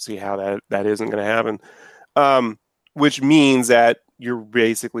can't see how that isn't going to happen. Which means that you're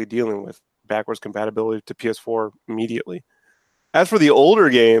basically dealing with backwards compatibility to PS4 immediately. As for the older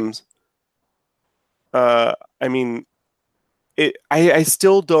games, I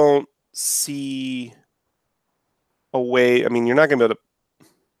still don't see a way. I mean, you're not going to be able to.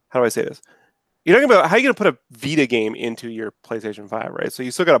 How do I say this? You're not going to be able, how are you going to put a Vita game into your PlayStation 5, right? So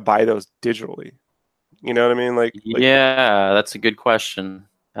you still got to buy those digitally. You know what I mean? Yeah, that's a good question.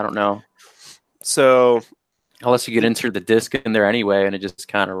 I don't know. So unless you get insert the disc in there anyway, and it just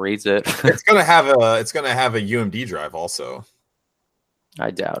kind of reads it. It's gonna have a UMD drive also.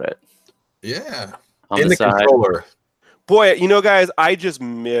 I doubt it. Yeah, in the controller. Boy, guys, I just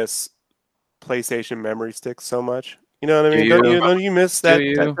miss PlayStation memory sticks so much. You know what I mean? Don't you miss that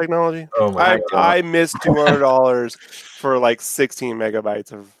technology? Oh my God. I miss $200 for like 16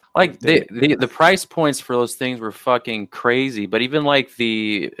 megabytes of. Like the price points for those things were fucking crazy, but even like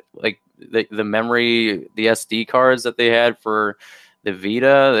the memory, the SD cards that they had for the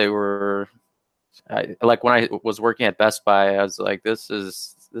Vita, they were like when I was working at Best Buy, I was like, this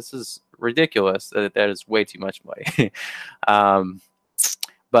is ridiculous. That is way too much money.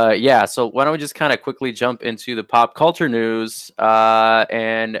 But yeah, so why don't we just kind of quickly jump into the pop culture news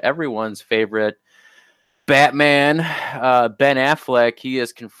and everyone's favorite Batman, Ben Affleck, he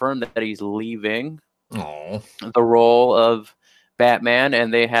has confirmed that he's leaving Oh, the role of Batman,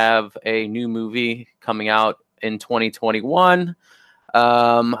 and they have a new movie coming out in 2021.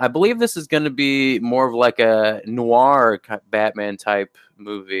 I believe this is going to be more of like a noir Batman type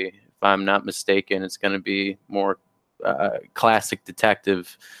movie, if I'm not mistaken. It's going to be more classic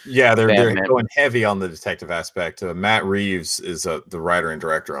detective. yeah, they're Batman. going heavy on the detective aspect. Matt Reeves is the writer and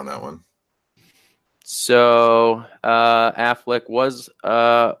director on that one. So Affleck was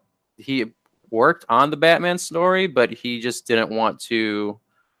he worked on the Batman story, but he just didn't want to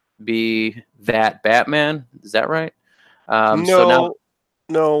be that Batman. Is that right?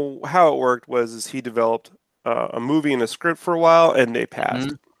 No, how it worked was he developed a movie and a script for a while, and they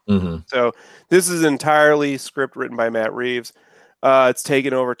passed. Mm-hmm. So this is entirely script written by Matt Reeves. It's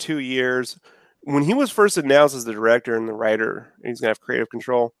taken over 2 years. When he was first announced as the director and the writer, and he's going to have creative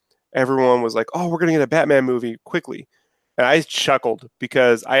control, everyone was like, oh, we're going to get a Batman movie quickly. And I chuckled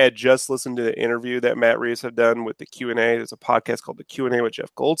because I had just listened to the interview that Matt Reeves had done with the Q&A. There's a podcast called The Q&A with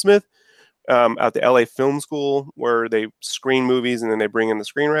Jeff Goldsmith at the LA Film School, where they screen movies and then they bring in the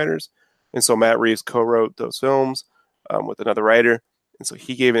screenwriters. And so Matt Reeves co-wrote those films with another writer. And so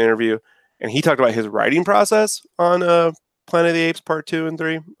he gave an interview, and he talked about his writing process on Planet of the Apes Part 2 and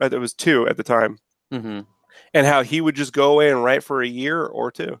 3. It was 2 at the time. Mm-hmm. And how he would just go away and write for a year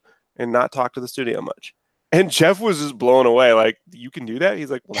or two and not talk to the studio much. And Jeff was just blown away. Like, you can do that? He's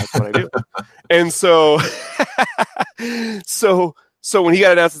like, well, that's what I do. And so, so when he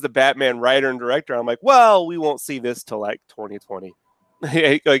got announced as the Batman writer and director, I'm like, well, we won't see this till like 2020.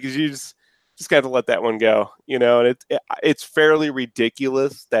 Like, you just got to let that one go, you know. And it's fairly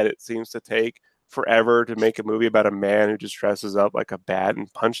ridiculous that it seems to take forever to make a movie about a man who just dresses up like a bat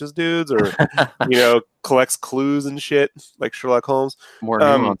and punches dudes, or you know, collects clues and shit like Sherlock Holmes. More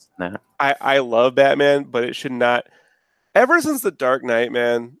nuance than that. I love Batman, but it should not. Ever since The Dark Knight,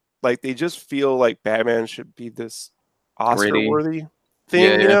 man, like they just feel like Batman should be this Oscar-worthy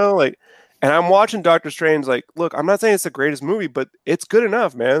thing, you know? Like, and I'm watching Doctor Strange. Like, look, I'm not saying it's the greatest movie, but it's good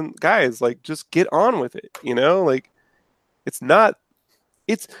enough, man. Guys, like, just get on with it, you know? Like, it's not.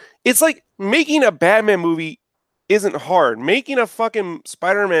 It's like making a Batman movie isn't hard. Making a fucking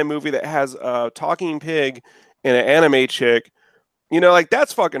Spider-Man movie that has a talking pig and an anime chick, you know, like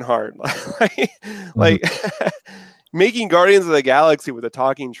that's fucking hard. Like making Guardians of the Galaxy with a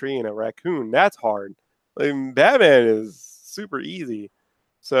talking tree and a raccoon, that's hard. Like, Batman is super easy.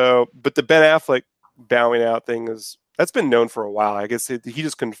 So, but the Ben Affleck bowing out thing that's been known for a while. I guess he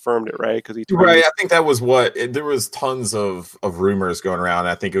just confirmed it, right? Because right. I think that was there was tons of rumors going around.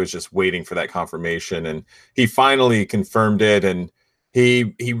 I think it was just waiting for that confirmation, and he finally confirmed it, and he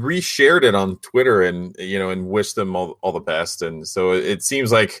reshared it on Twitter, and you know, and wished them all the best. And so it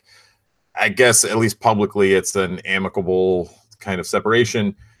seems like, I guess at least publicly, it's an amicable kind of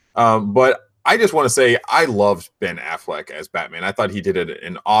separation. But I just want to say I loved Ben Affleck as Batman. I thought he did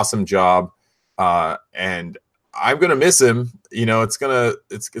an awesome job, and I'm gonna miss him. You know, it's gonna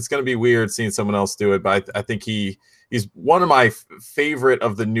be weird seeing someone else do it, but I think he's one of my favorite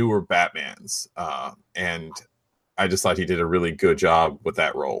of the newer Batmans, and I just thought he did a really good job with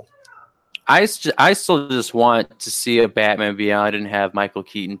that role. I still just want to see a Batman Beyond and have Michael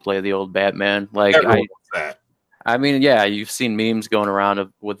Keaton play the old Batman. Like, I mean, yeah, you've seen memes going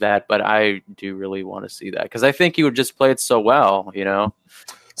around with that, but I do really want to see that because I think he would just play it so well, you know.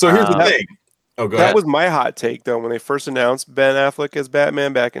 So here's the thing. Oh, go ahead. That was my hot take, though, when they first announced Ben Affleck as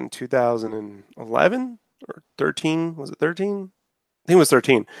Batman back in 2011 or 13. Was it 13? I think it was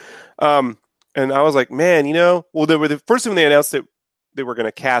 13. And I was like, man, you know, well, they were the first time they announced it, they were going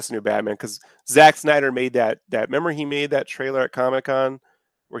to cast a new Batman because Zack Snyder made that. Remember, he made that trailer at Comic-Con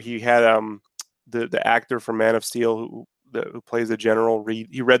where he had the actor from Man of Steel who plays the general.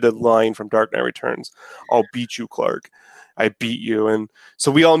 He read the line from Dark Knight Returns, "I'll beat you, Clark. I beat you." And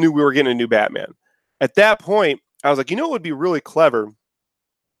so we all knew we were getting a new Batman. At that point, I was like, you know what would be really clever?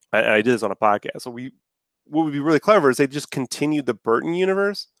 I did this on a podcast. So what would be really clever is they just continued the Burton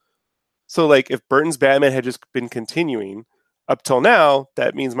universe. So like if Burton's Batman had just been continuing up till now,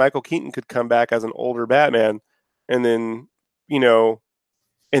 that means Michael Keaton could come back as an older Batman, and then, you know,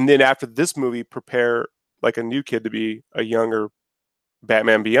 and then after this movie, prepare like a new kid to be a younger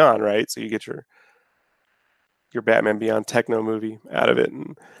Batman Beyond, right? So you get your Batman Beyond techno movie out of it.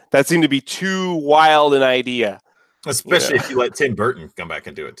 And that seemed to be too wild an idea. Especially if you let Tim Burton come back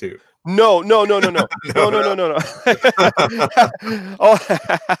and do it too. No. No.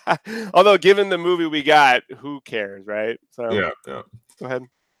 Although given the movie we got, who cares, right? So yeah. Go ahead.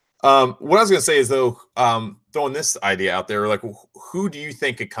 What I was gonna say is though, throwing this idea out there, like who do you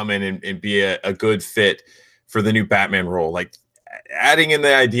think could come in and be a good fit for the new Batman role? Like adding in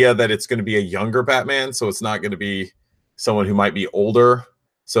the idea that it's going to be a younger Batman, so it's not going to be someone who might be older.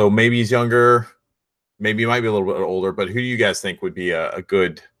 So maybe he's younger, maybe he might be a little bit older, but who do you guys think would be a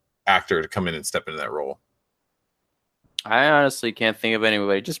good actor to come in and step into that role? I honestly can't think of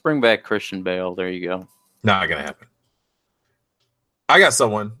anybody. Just bring back Christian Bale. There you go. Not gonna happen. I got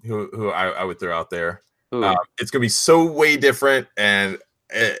someone who I would throw out there. It's gonna be so way different, and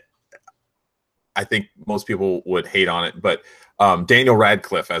I think most people would hate on it, but Daniel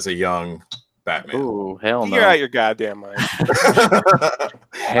Radcliffe as a young Batman. Ooh, hell no! You're out your goddamn mind.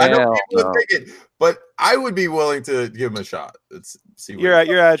 I know people would think it, but I would be willing to give him a shot. Let's see. You're out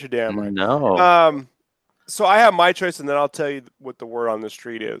your damn mind. No. So I have my choice, and then I'll tell you what the word on the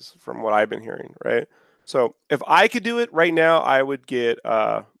street is from what I've been hearing. Right. So if I could do it right now, I would get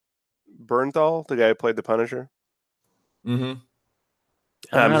Bernthal, the guy who played the Punisher. Mm-hmm.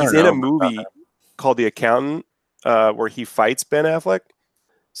 He's in a movie called The Accountant, where he fights Ben Affleck.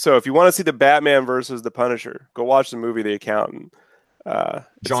 So if you want to see the Batman versus the Punisher, go watch the movie The Accountant.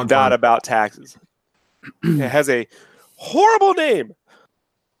 It's not about taxes. It has a horrible name.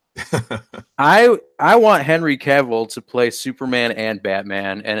 I want Henry Cavill to play Superman and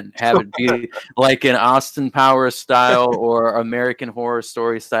Batman and have it be like an Austin Powers style or American Horror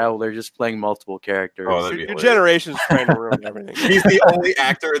Story style. They're just playing multiple characters. Oh, your generation's trying to ruin everything. He's the only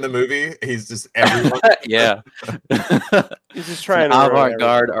actor in the movie. He's just everyone. Yeah. He's just trying to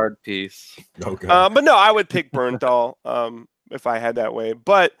avant-garde art piece. Oh, God. But no, I would pick Bernthal if I had that way,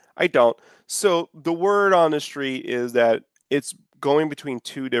 but I don't. So the word on the street is that it's going between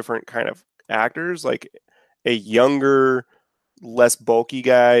two different kind of actors, like a younger, less bulky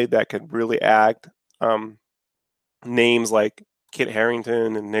guy that could really act. Names like Kit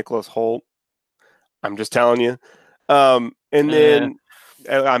Harington and Nicholas Hoult. I'm just telling you. And then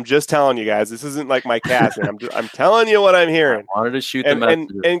I'm just telling you guys, this isn't like my casting. I'm telling you what I'm hearing. I wanted to shoot them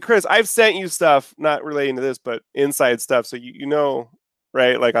and Chris, I've sent you stuff not relating to this, but inside stuff, so you know.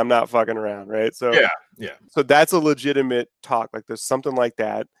 Right, like I'm not fucking around, right? So yeah. So that's a legitimate talk. Like there's something like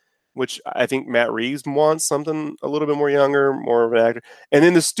that, which I think Matt Reeves wants something a little bit more younger, more of an actor, and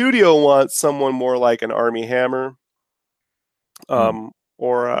then the studio wants someone more like an Armie Hammer,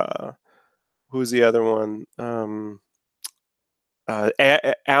 or who's the other one?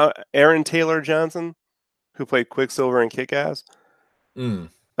 Aaron Taylor Johnson, who played Quicksilver and Kick-Ass.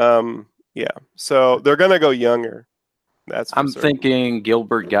 Yeah, so they're gonna go younger. I'm thinking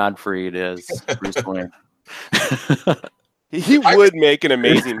Gilbert Gottfried is Bruce Wayne. He would make an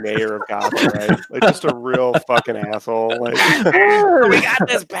amazing mayor of Gotham, right? Like just a real fucking asshole. Like, we got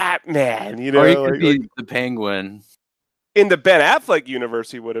this Batman, you know. Or he could be the Penguin. In the Ben Affleck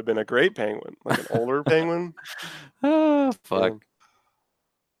universe, he would have been a great Penguin, like an older Penguin. Oh, fuck.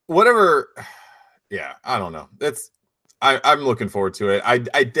 Whatever. Yeah, I don't know. I'm looking forward to it. I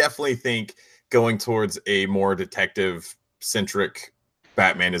definitely think going towards a more detective-centric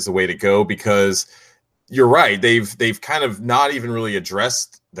Batman is the way to go, because you're right. They've kind of not even really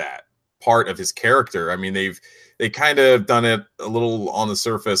addressed that part of his character. I mean, they kind of done it a little on the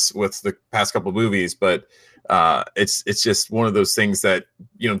surface with the past couple of movies, but it's just one of those things that,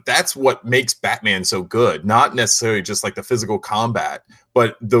 you know, that's what makes Batman so good. Not necessarily just like the physical combat,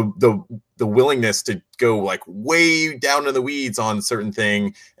 but the willingness to go like way down in the weeds on certain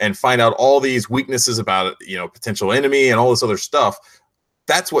thing and find out all these weaknesses about it, you know, potential enemy and all this other stuff.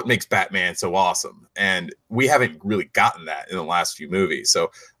 That's what makes Batman so awesome. And we haven't really gotten that in the last few movies.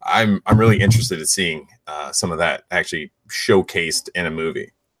 So I'm really interested in seeing some of that actually showcased in a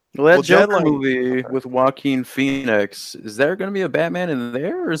movie. Well, that Joker movie with Joaquin Phoenix, is there going to be a Batman in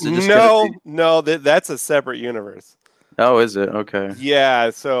there, or is it just no? That's a separate universe. Oh, is it? Okay. Yeah.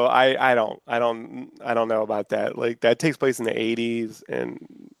 So I don't know about that. Like that takes place in the 80s, and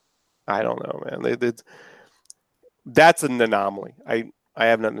I don't know, man. That's an anomaly. I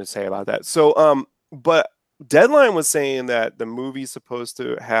have nothing to say about that. So but Deadline was saying that the movie's supposed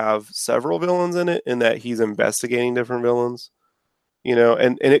to have several villains in it, and that he's investigating different villains. You know,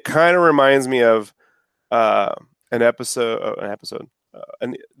 and it kind of reminds me of the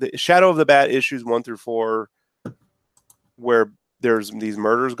Shadow of the Bat issues 1 through 4, where there's these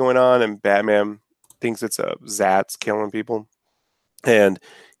murders going on, and Batman thinks it's a Zat's killing people, and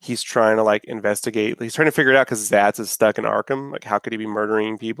he's trying to like investigate. He's trying to figure it out because Zat's is stuck in Arkham. Like, how could he be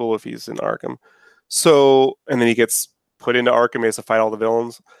murdering people if he's in Arkham? So, and then he gets put into Arkham. He has to fight all the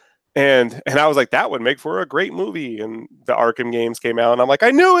villains. And I was like, that would make for a great movie. And the Arkham games came out, and I'm like,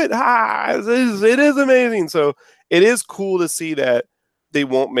 I knew it. It is amazing. So it is cool to see that they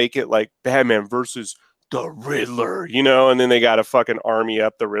won't make it like Batman versus the Riddler, you know, and then they got to fucking army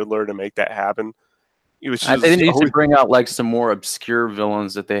up the Riddler to make that happen. It was just they need to bring out like some more obscure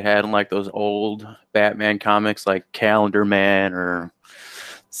villains that they had in like those old Batman comics, like Calendar Man or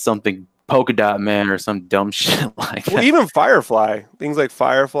something, Polka Dot Man or some dumb shit like that. Well, even Firefly, things like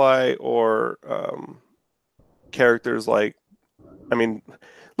Firefly or characters like, I mean,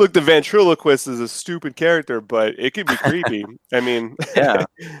 look, the ventriloquist is a stupid character, but it could be creepy. I mean, Yeah.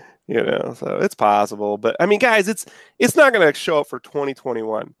 you know, so it's possible. But I mean, guys, it's not going to show up for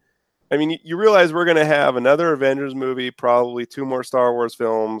 2021. I mean, you realize we're going to have another Avengers movie, probably 2 more Star Wars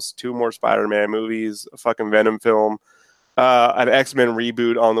films, 2 more Spider-Man movies, a fucking Venom film, an X-Men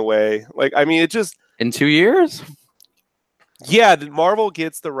reboot on the way. Like, I mean, it just... In 2 years? Yeah, Marvel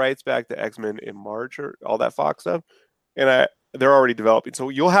gets the rights back to X-Men in March or all that Fox stuff. And they're already developing. So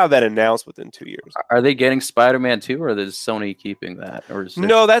you'll have that announced within 2 years. Are they getting Spider-Man 2 or is Sony keeping that? Or is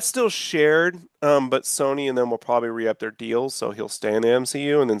No, that's still shared. But Sony and them will probably re-up their deals, so he'll stay in the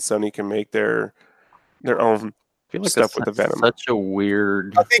MCU, and then Sony can make their own I feel like stuff that's with the Venom. Such a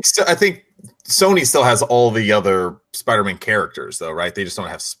weird. I think Sony still has all the other Spider-Man characters, though, right? They just don't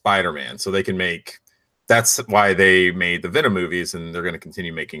have Spider-Man, so they can make. That's why they made the Venom movies, and they're going to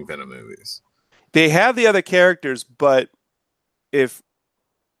continue making Venom movies. They have the other characters, but if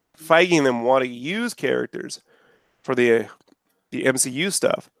Feige and them want to use characters for the MCU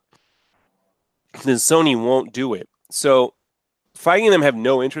stuff, then Sony won't do it. So Feige and them have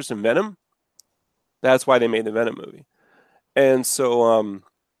no interest in Venom. That's why they made the Venom movie. And so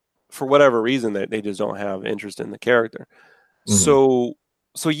for whatever reason, they just don't have interest in the character. Mm-hmm.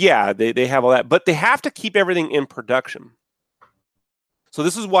 So yeah, they have all that, but they have to keep everything in production. So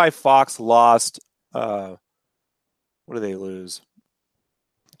this is why Fox lost, what do they lose?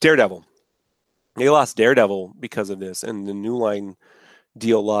 Daredevil. They lost Daredevil because of this, and the New Line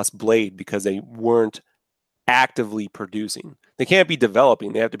deal lost Blade because they weren't actively producing. They can't be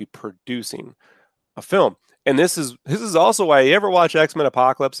developing, they have to be producing a film. And this is also why you ever watch X-Men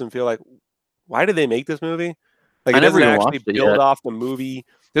Apocalypse and feel like, why did they make this movie? Like, it doesn't actually build off the movie.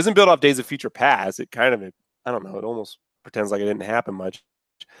 It doesn't build off Days of Future Past. It kind of, I don't know, it almost pretends like it didn't happen much.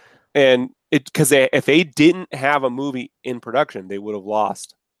 And because if they didn't have a movie in production, they would have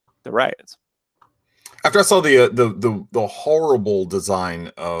lost the rights. After I saw the horrible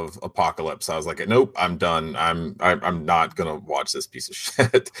design of Apocalypse, I was like, nope, I'm done. I'm not gonna watch this piece of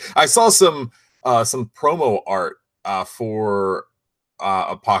shit. I saw some promo art for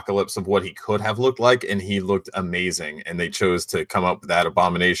Apocalypse of what he could have looked like, and he looked amazing. And they chose to come up with that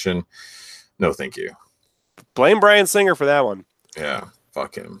abomination. No, thank you. Blame Bryan Singer for that one. Yeah,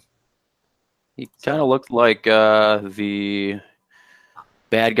 fuck him. He kind of looked like the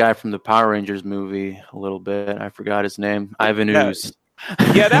bad guy from the Power Rangers movie a little bit. I forgot his name. Ivan Ooze.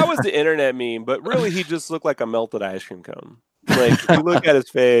 Yeah, that was the internet meme, but really he just looked like a melted ice cream cone. Like, if you look at his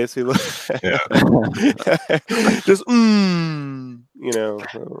face, he looks just you know.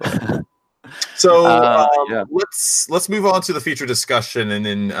 So yeah. let's move on to the feature discussion, and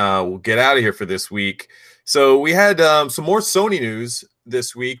then we'll get out of here for this week. So we had some more Sony news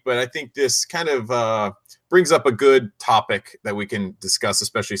this week, but I think this kind of brings up a good topic that we can discuss,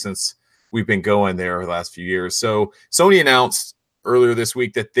 especially since we've been going there over the last few years. So Sony announced earlier this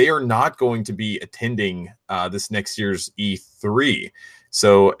week that they are not going to be attending this next year's E3.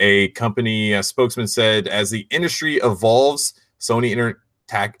 So a company spokesman said, as the industry evolves, Sony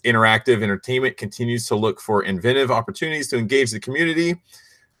Interactive Entertainment continues to look for inventive opportunities to engage the community.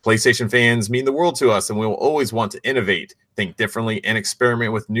 PlayStation fans mean the world to us, and we will always want to innovate, think differently, and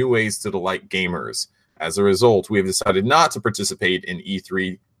experiment with new ways to delight gamers. As a result, we have decided not to participate in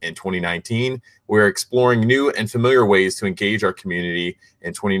E3 in 2019. We're exploring new and familiar ways to engage our community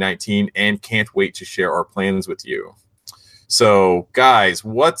in 2019 and can't wait to share our plans with you. So, guys,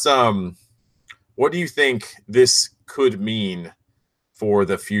 what do you think this could mean for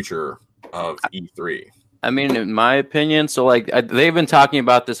the future of E3? I mean, in my opinion, so like they've been talking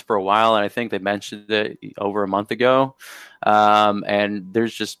about this for a while, and I think they mentioned it over a month ago. And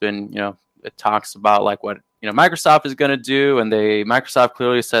there's just been, it talks about like what Microsoft is going to do, and Microsoft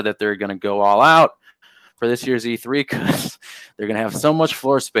clearly said that they're going to go all out for this year's E3 because they're going to have so much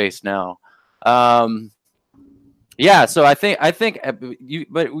floor space now. Yeah, so I think,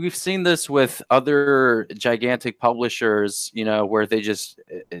 but we've seen this with other gigantic publishers, where they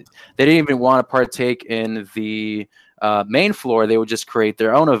didn't even want to partake in the main floor. They would just create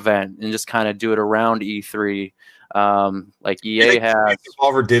their own event and just kind of do it around E3. Like EA has.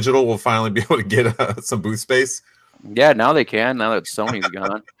 Devolver Digital will finally be able to get some booth space. Yeah, now they can. Now that Sony's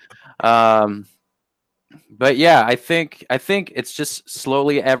gone. But yeah, I think it's just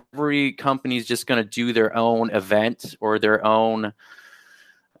slowly every company's just going to do their own event or their own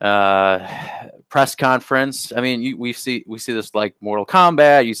press conference. I mean, we see this like Mortal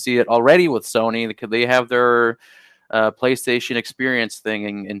Kombat. You see it already with Sony. They have their PlayStation Experience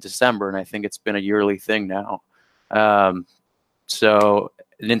thing in December, and I think it's been a yearly thing now. So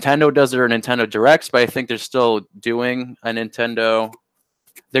Nintendo does their Nintendo Directs, but I think they're still doing a Nintendo.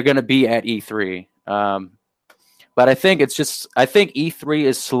 They're going to be at E3. But I think E3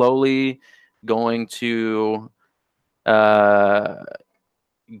 is slowly going to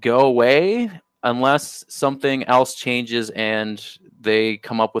go away unless something else changes and they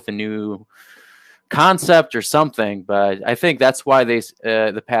come up with a new concept or something. But I think that's why they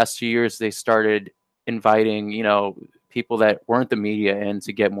the past 2 years they started inviting people that weren't the media in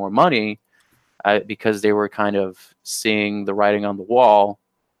to get more money because they were kind of seeing the writing on the wall.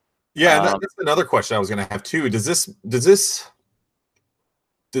 Yeah, that's another question I was going to have too. Does this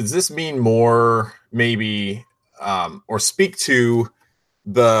mean more maybe or speak to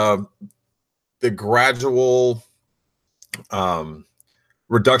the gradual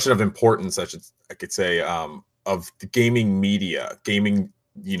reduction of importance, I could say, of the gaming media,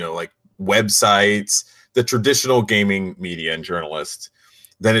 like websites, the traditional gaming media and journalists,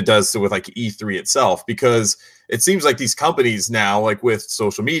 than it does with like E3 itself? Because it seems like these companies now, like with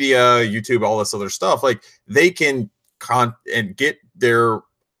social media, YouTube, all this other stuff, like they can and get their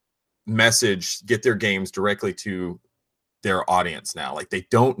message, get their games directly to their audience now. Like they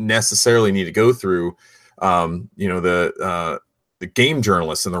don't necessarily need to go through, the game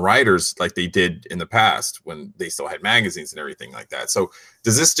journalists and the writers like they did in the past when they still had magazines and everything like that. So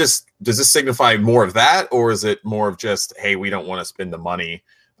does this signify more of that, or is it more of just, hey, we don't want to spend the money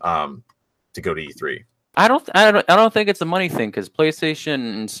to go to E3? I don't think it's a money thing, because PlayStation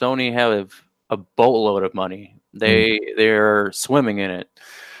and Sony have a boatload of money. They're swimming in it.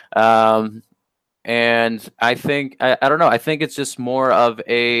 And I think I don't know. I think it's just more of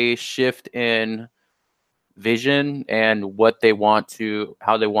a shift in vision and how they want to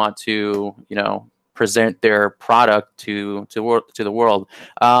present their product to the world.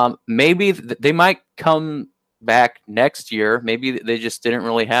 Maybe they might come back next year. Maybe they just didn't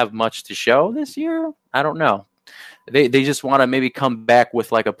really have much to show this year. I don't know. They just want to maybe come back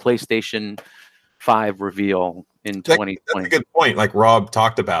with like a PlayStation 5 reveal in 2020. That's a good point. Like Rob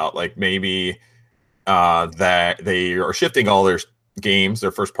talked about, like maybe that they are shifting all their games,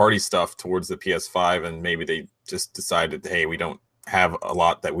 their first party stuff, towards the PS5, and maybe they just decided, hey, we don't have a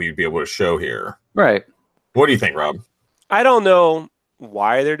lot that we'd be able to show here. Right. What do you think, Rob? I don't know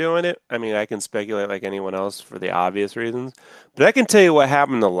why they're doing it. I mean, I can speculate like anyone else for the obvious reasons, but I can tell you what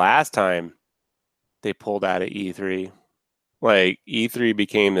happened the last time they pulled out of E3. Like E3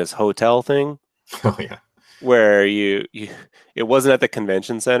 became this hotel thing. Oh yeah. Where you it wasn't at the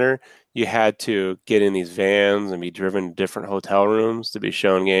convention center. You had to get in these vans and be driven to different hotel rooms to be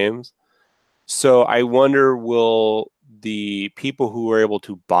shown games. So I wonder, will the people who are able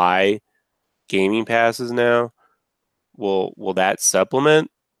to buy gaming passes now, will that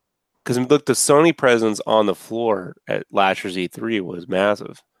supplement? Because look, the Sony presence on the floor at last year's E3 was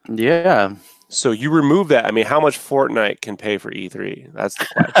massive. Yeah. So you remove that. I mean, how much Fortnite can pay for E3? That's the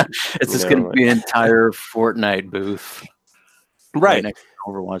question. It's just going to be an entire Fortnite booth, right next to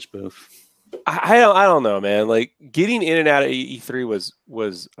the Overwatch booth. I don't know, man. Like getting in and out of E3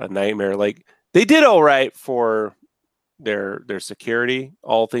 was a nightmare. Like they did all right for their security,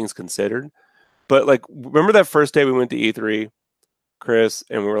 all things considered. But like, remember that first day we went to E3, Chris,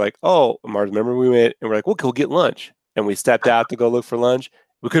 and we were like, "Oh, Mars." Remember we went and we're like, "We'll go get lunch," and we stepped out to go look for lunch.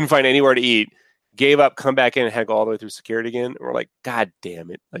 We couldn't find anywhere to eat. Gave up, come back in, and had to go all the way through security again. And we're like, God damn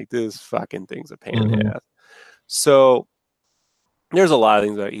it. Like, this fucking thing's a pain in the ass. So, there's a lot of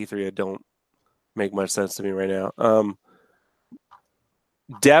things about E3 that don't make much sense to me right now.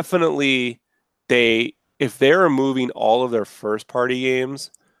 Definitely, if they're removing all of their first-party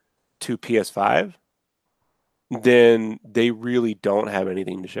games to PS5, then they really don't have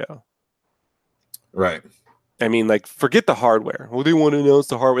anything to show. Right. I mean, like, forget the hardware. Well, they want to announce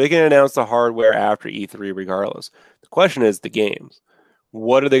the hardware. They can announce the hardware after E3 regardless. The question is the games.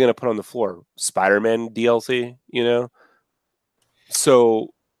 What are they going to put on the floor? Spider-Man DLC,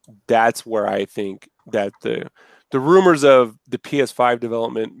 So that's where I think that the rumors of the PS5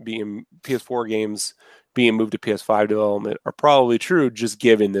 development PS4 games being moved to PS5 development are probably true, just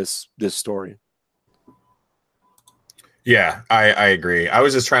given this story. Yeah, I agree. I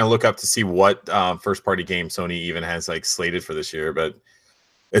was just trying to look up to see what first-party game Sony even has like slated for this year, but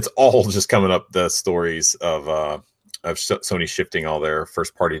it's all just coming up the stories of Sony shifting all their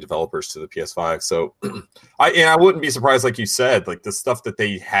first party developers to the PS5. So I wouldn't be surprised, like you said, like the stuff that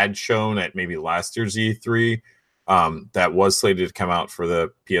they had shown at maybe last year's E3 that was slated to come out for the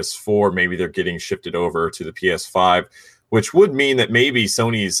PS4, maybe they're getting shifted over to the PS5, which would mean that maybe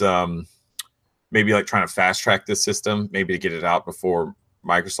Sony's maybe like trying to fast track this system, maybe to get it out before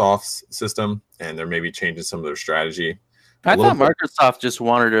Microsoft's system, and they're maybe changing some of their strategy. I thought Microsoft just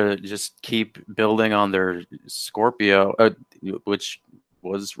wanted to just keep building on their Scorpio, which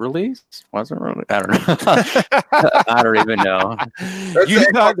was released. Wasn't really? I don't know. I don't even know. You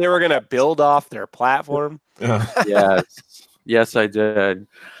thought they were going to build off their platform? Yes, I did.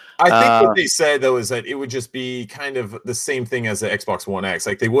 I think what they said, though, is that it would just be kind of the same thing as the Xbox One X.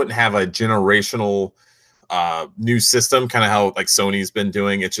 Like, they wouldn't have a generational new system, kind of how like Sony's been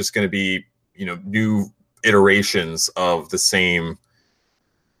doing. It's just going to be, new iterations of the same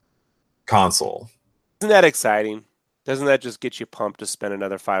console. Isn't that exciting? Doesn't that just get you pumped to spend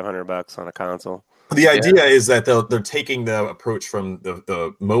another $500 on a console? The idea is that they're taking the approach from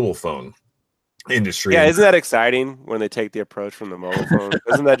the mobile phone industry. Yeah, isn't that exciting when they take the approach from the mobile phone?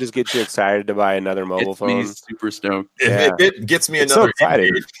 Doesn't that just get you excited to buy another mobile phone? Me super stoked. If it gets me It's another so exciting.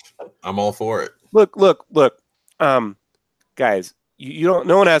 Engage, I'm all for it. Look. Guys, you don't.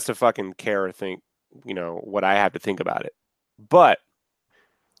 No one has to fucking care or think, what I have to think about it. But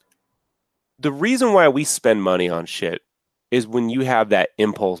the reason why we spend money on shit is when you have that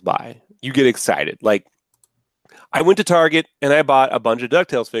impulse buy. You get excited. Like, I went to Target and I bought a bunch of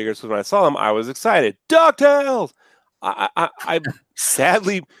DuckTales figures because when I saw them, I was excited. DuckTales! I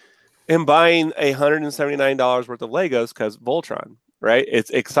sadly am buying $179 worth of Legos because Voltron, right? It's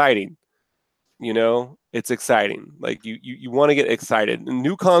exciting. It's exciting. Like, you want to get excited. And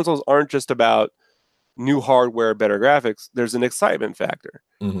new consoles aren't just about new hardware, better graphics. There's an excitement factor,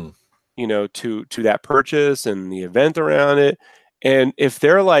 to that purchase and the event around it. And if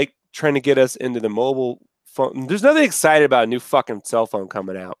they're like trying to get us into the mobile phone, there's nothing exciting about a new fucking cell phone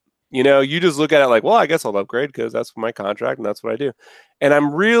coming out. You just look at it like, well, I guess I'll upgrade because that's my contract and that's what I do. And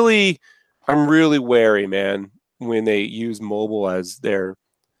I'm really wary, man, when they use mobile as their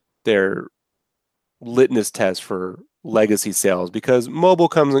litmus test for legacy sales, because it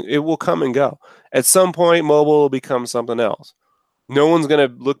will come and go. At some point, mobile will become something else. No one's going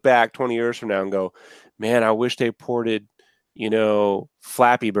to look back 20 years from now and go, man, I wish they ported,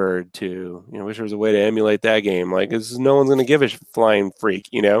 Flappy Bird to, wish there was a way to emulate that game. Like, no one's going to give a flying freak,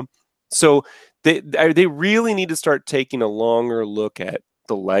 So they really need to start taking a longer look at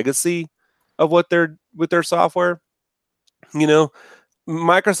the legacy of what they're with their software.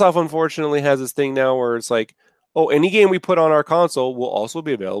 Microsoft unfortunately has this thing now where it's like, oh, any game we put on our console will also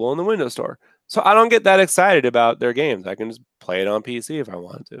be available in the Windows Store. So I don't get that excited about their games. I can just play it on PC if I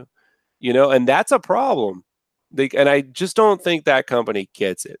want to, and that's a problem. And I just don't think that company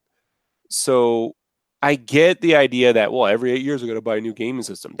gets it. So I get the idea that, well, every 8 years we're going to buy a new gaming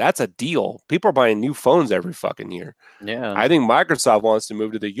system. That's a deal. People are buying new phones every fucking year. Yeah. I think Microsoft wants to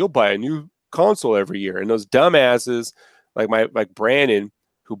move to you'll buy a new console every year. And those dumbasses like Brandon,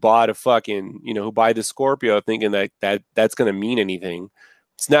 who bought a fucking, who buy the Scorpio thinking that's going to mean anything.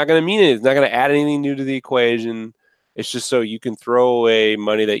 It's not going to mean anything. It's not going to add anything new to the equation. It's just so you can throw away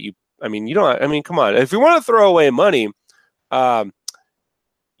money that come on. If you want to throw away money,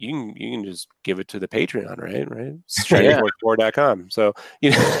 you can just give it to the Patreon, right? Shiny44.com. So,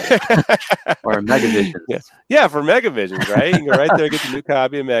 or Megavision. Yeah, for Megavisions, right? You can go right there, get the new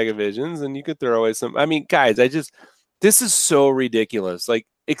copy of Megavisions, and you could throw away some. Guys, this is so ridiculous. Like,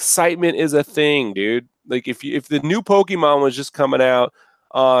 excitement is a thing, dude. Like, if the new Pokemon was just coming out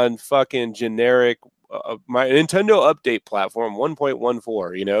on fucking generic my Nintendo update platform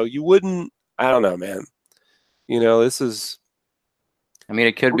 1.14, you wouldn't. I don't know, man. This is.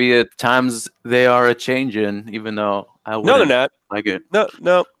 It could be at times they are a changing, even though I wouldn't. No, they're not. Like it. No,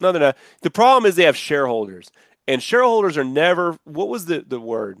 they're not. The problem is they have shareholders, and shareholders are never. What was the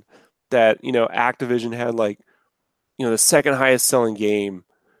word that Activision had? Like, the second highest selling game.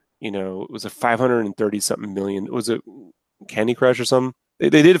 It was a 530 something million. Was it Candy Crush or something? They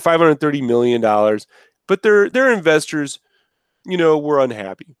did $530 million, but their investors, were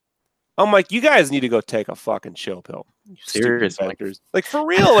unhappy. I'm like, you guys need to go take a fucking chill pill. Seriously. Like, for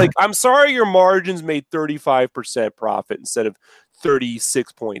real. Like, I'm sorry your margins made 35% profit instead of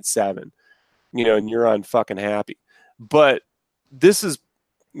 36.7, and you're on fucking happy. But this is,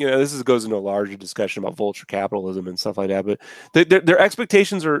 goes into a larger discussion about vulture capitalism and stuff like that. But their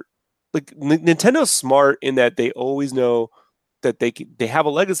expectations are, like, Nintendo's smart in that they always know that they have a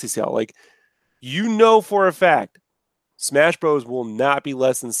legacy sale. Like, for a fact, Smash Bros will not be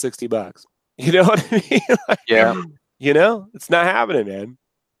less than $60. You know what I mean? Yeah. It's not happening, man.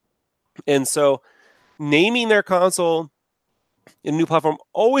 And so naming their console in a new platform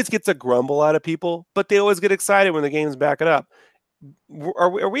always gets a grumble out of people, but they always get excited when the games back it up.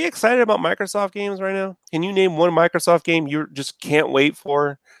 Are we excited about Microsoft games right now? Can you name one Microsoft game you just can't wait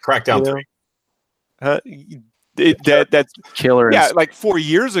for? Crackdown 3. That's killer. Yeah, like 4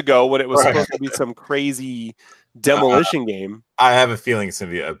 years ago when it was supposed to be some crazy demolition game. I have a feeling it's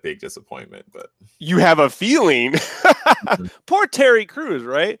going to be a big disappointment, but you have a feeling. Poor Terry Crews,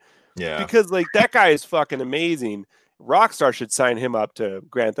 right? Yeah, because like that guy is fucking amazing. Rockstar should sign him up to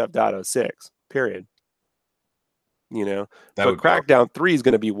Grand Theft Auto 6. Period. But Crackdown 3 is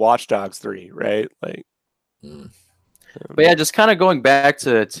going to be Watch Dogs 3, right? Like. But yeah, just kind of going back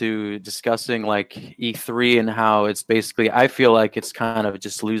to discussing like E3 and how it's basically, I feel like it's kind of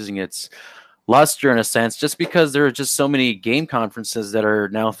just losing its luster in a sense, just because there are just so many game conferences that are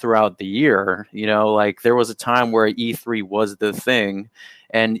now throughout the year. Like there was a time where E3 was the thing.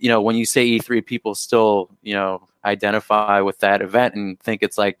 And, when you say E3, people still, identify with that event and think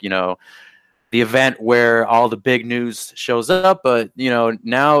it's like, the event where all the big news shows up. But,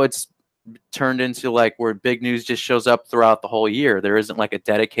 now it's turned into like where big news just shows up throughout the whole year. There isn't like a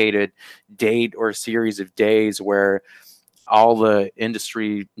dedicated date or series of days where all the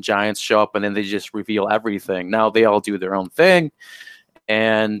industry giants show up and then they just reveal everything. Now they all do their own thing.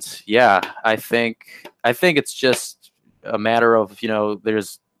 And yeah, I think it's just a matter of,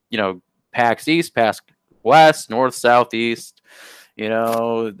 there's, PAX East, PAX West, North, South, East,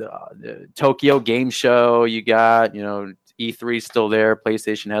 the Tokyo Game Show, you got, E3 still there.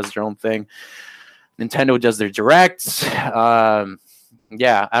 PlayStation has their own thing. Nintendo does their directs.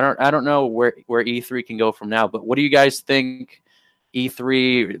 Yeah, I don't know where E3 can go from now, but what do you guys think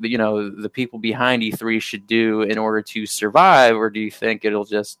E3, the people behind E3 should do in order to survive, or do you think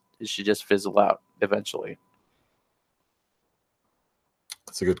it should just fizzle out eventually?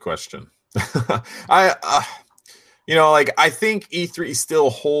 That's a good question. I think E3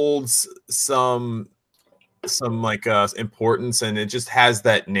 still holds some like importance, and it just has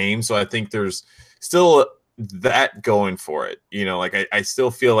that name. So I think there's still that going for it. I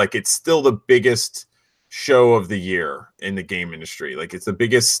still feel like it's still the biggest show of the year in the game industry. Like it's the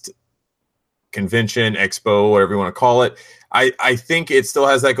biggest convention, expo, whatever you want to call it. I think it still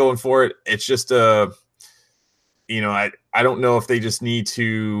has that going for it. It's just I don't know if they just need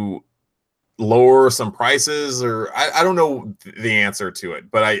to lower some prices, or I don't know the answer to it,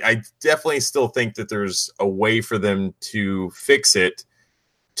 but I definitely still think that there's a way for them to fix it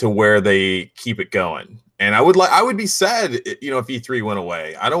to where they keep it going. And I would be sad, if E3 went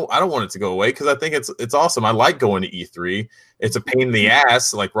away. I don't want it to go away because I think it's awesome. I like going to E3. It's a pain in the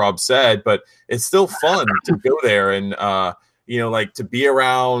ass, like Rob said, but it's still fun to go there and like to be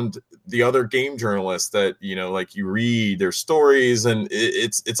around the other game journalists that like you read their stories, and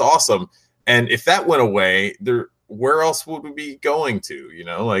it's awesome. And if that went away, where else would we be going to?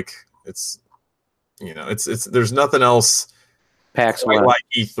 It's there's nothing else PAX quite like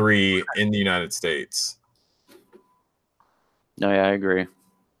E3 in the United States. No, yeah, I agree.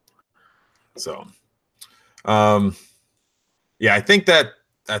 So, yeah, I think that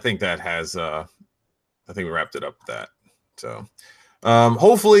has. I think we wrapped it up with that. So,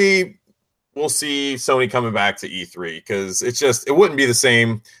 hopefully, we'll see Sony coming back to E3 because it wouldn't be the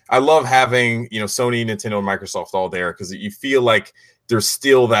same. I love having Sony, Nintendo, and Microsoft all there because you feel like there's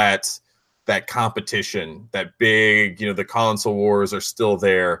still that competition, that big, the console wars are still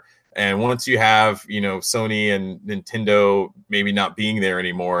there. And once you have, Sony and Nintendo maybe not being there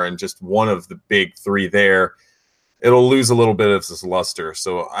anymore and just one of the big three there, it'll lose a little bit of this luster.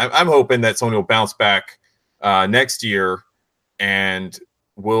 So I'm hoping that Sony will bounce back next year and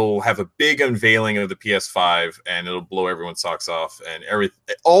we'll have a big unveiling of the PS5 and it'll blow everyone's socks off and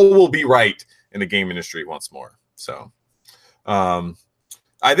all will be right in the game industry once more. So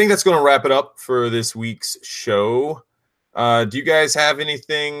I think that's going to wrap it up for this week's show. Do you guys have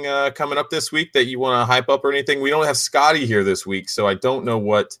anything coming up this week that you want to hype up or anything? We don't have Scotty here this week, so I don't know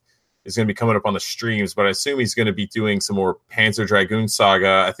what is going to be coming up on the streams, but I assume he's going to be doing some more Panzer Dragoon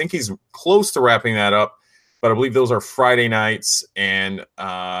Saga. I think he's close to wrapping that up, but I believe those are Friday nights, and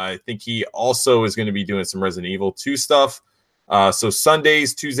I think he also is going to be doing some Resident Evil 2 stuff. So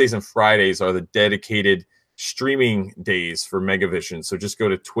Sundays, Tuesdays, and Fridays are the dedicated streaming days for Megavision. So just go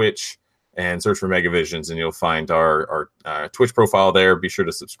to Twitch and search for Megavisions, and you'll find our Twitch profile there. Be sure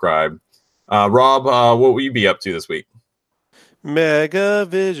to subscribe. Rob, what will you be up to this week?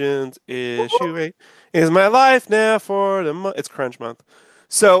 Megavisions issue 8 is my life now for the month. It's Crunch Month.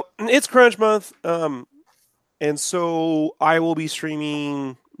 So it's Crunch Month. And so I will be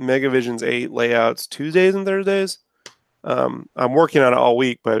streaming Megavisions 8 layouts Tuesdays and Thursdays. I'm working on it all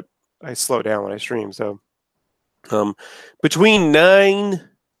week, but I slow down when I stream. So between 9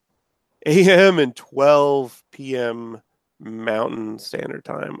 a.m. and 12 p.m. Mountain Standard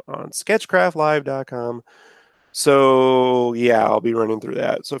Time on sketchcraftlive.com. So yeah, I'll be running through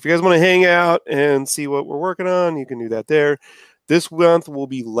that. So if you guys want to hang out and see what we're working on, you can do that there. This month will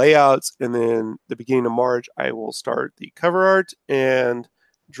be layouts, and then the beginning of March, I will start the cover art and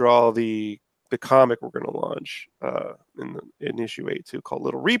draw the comic we're going to launch in issue 8 too, called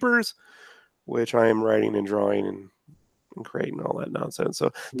Little Reapers, which I am writing and drawing and creating all that nonsense.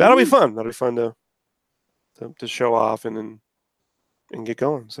 So that'll be fun. That'll be fun to show off and get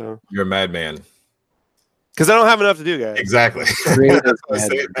going. So you're a madman. Because I don't have enough to do, guys. Exactly.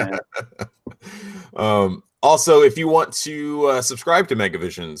 Also, if you want to subscribe to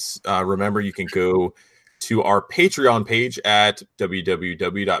Megavisions, remember you can go to our Patreon page at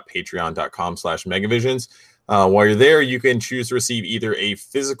www.patreon.com/Megavisions. While you're there, you can choose to receive either a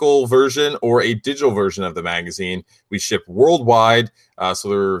physical version or a digital version of the magazine. We ship worldwide. So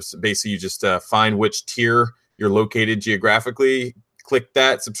there's basically you just find which tier you're located geographically, click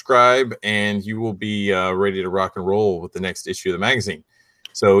that, subscribe, and you will be ready to rock and roll with the next issue of the magazine.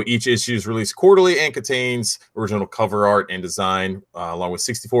 So each issue is released quarterly and contains original cover art and design, along with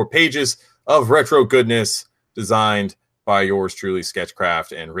 64 pages of retro goodness designed by yours truly,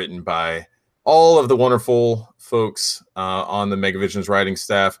 Sketchcraft, and written by all of the wonderful folks on the Megavisions writing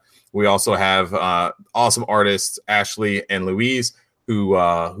staff. We also have awesome artists, Ashley and Louise, who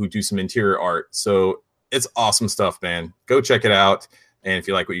do some interior art. So it's awesome stuff, man. Go check it out. And if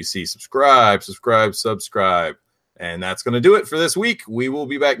you like what you see, subscribe. And that's going to do it for this week. We will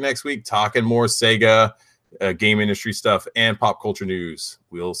be back next week talking more Sega, game industry stuff, and pop culture news.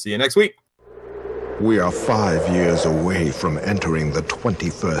 We'll see you next week. We are 5 years away from entering the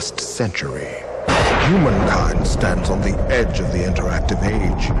 21st century. Humankind stands on the edge of the interactive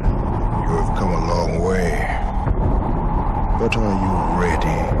age. You have come a long way. But are you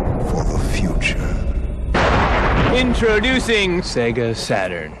ready for the future? Introducing Sega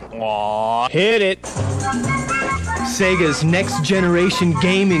Saturn. Aww. Hit it. Sega's next-generation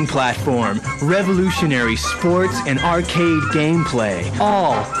gaming platform, revolutionary sports and arcade gameplay,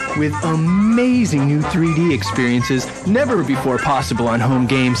 all with amazing new 3D experiences never before possible on home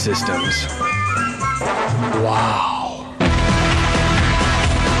game systems. Wow.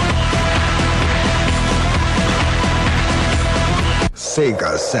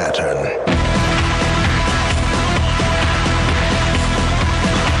 Sega Saturn.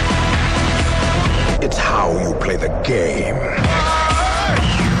 It's how you play the game.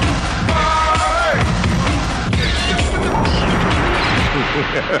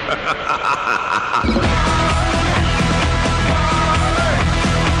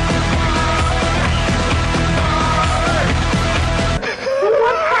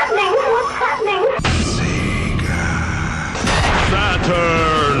 What's happening? Sega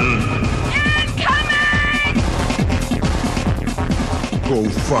Saturn! Go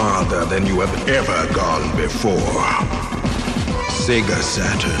farther than you have ever gone before. Sega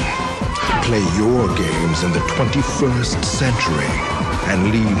Saturn. Play your games in the 21st century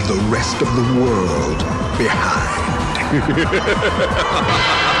and leave the rest of the world behind.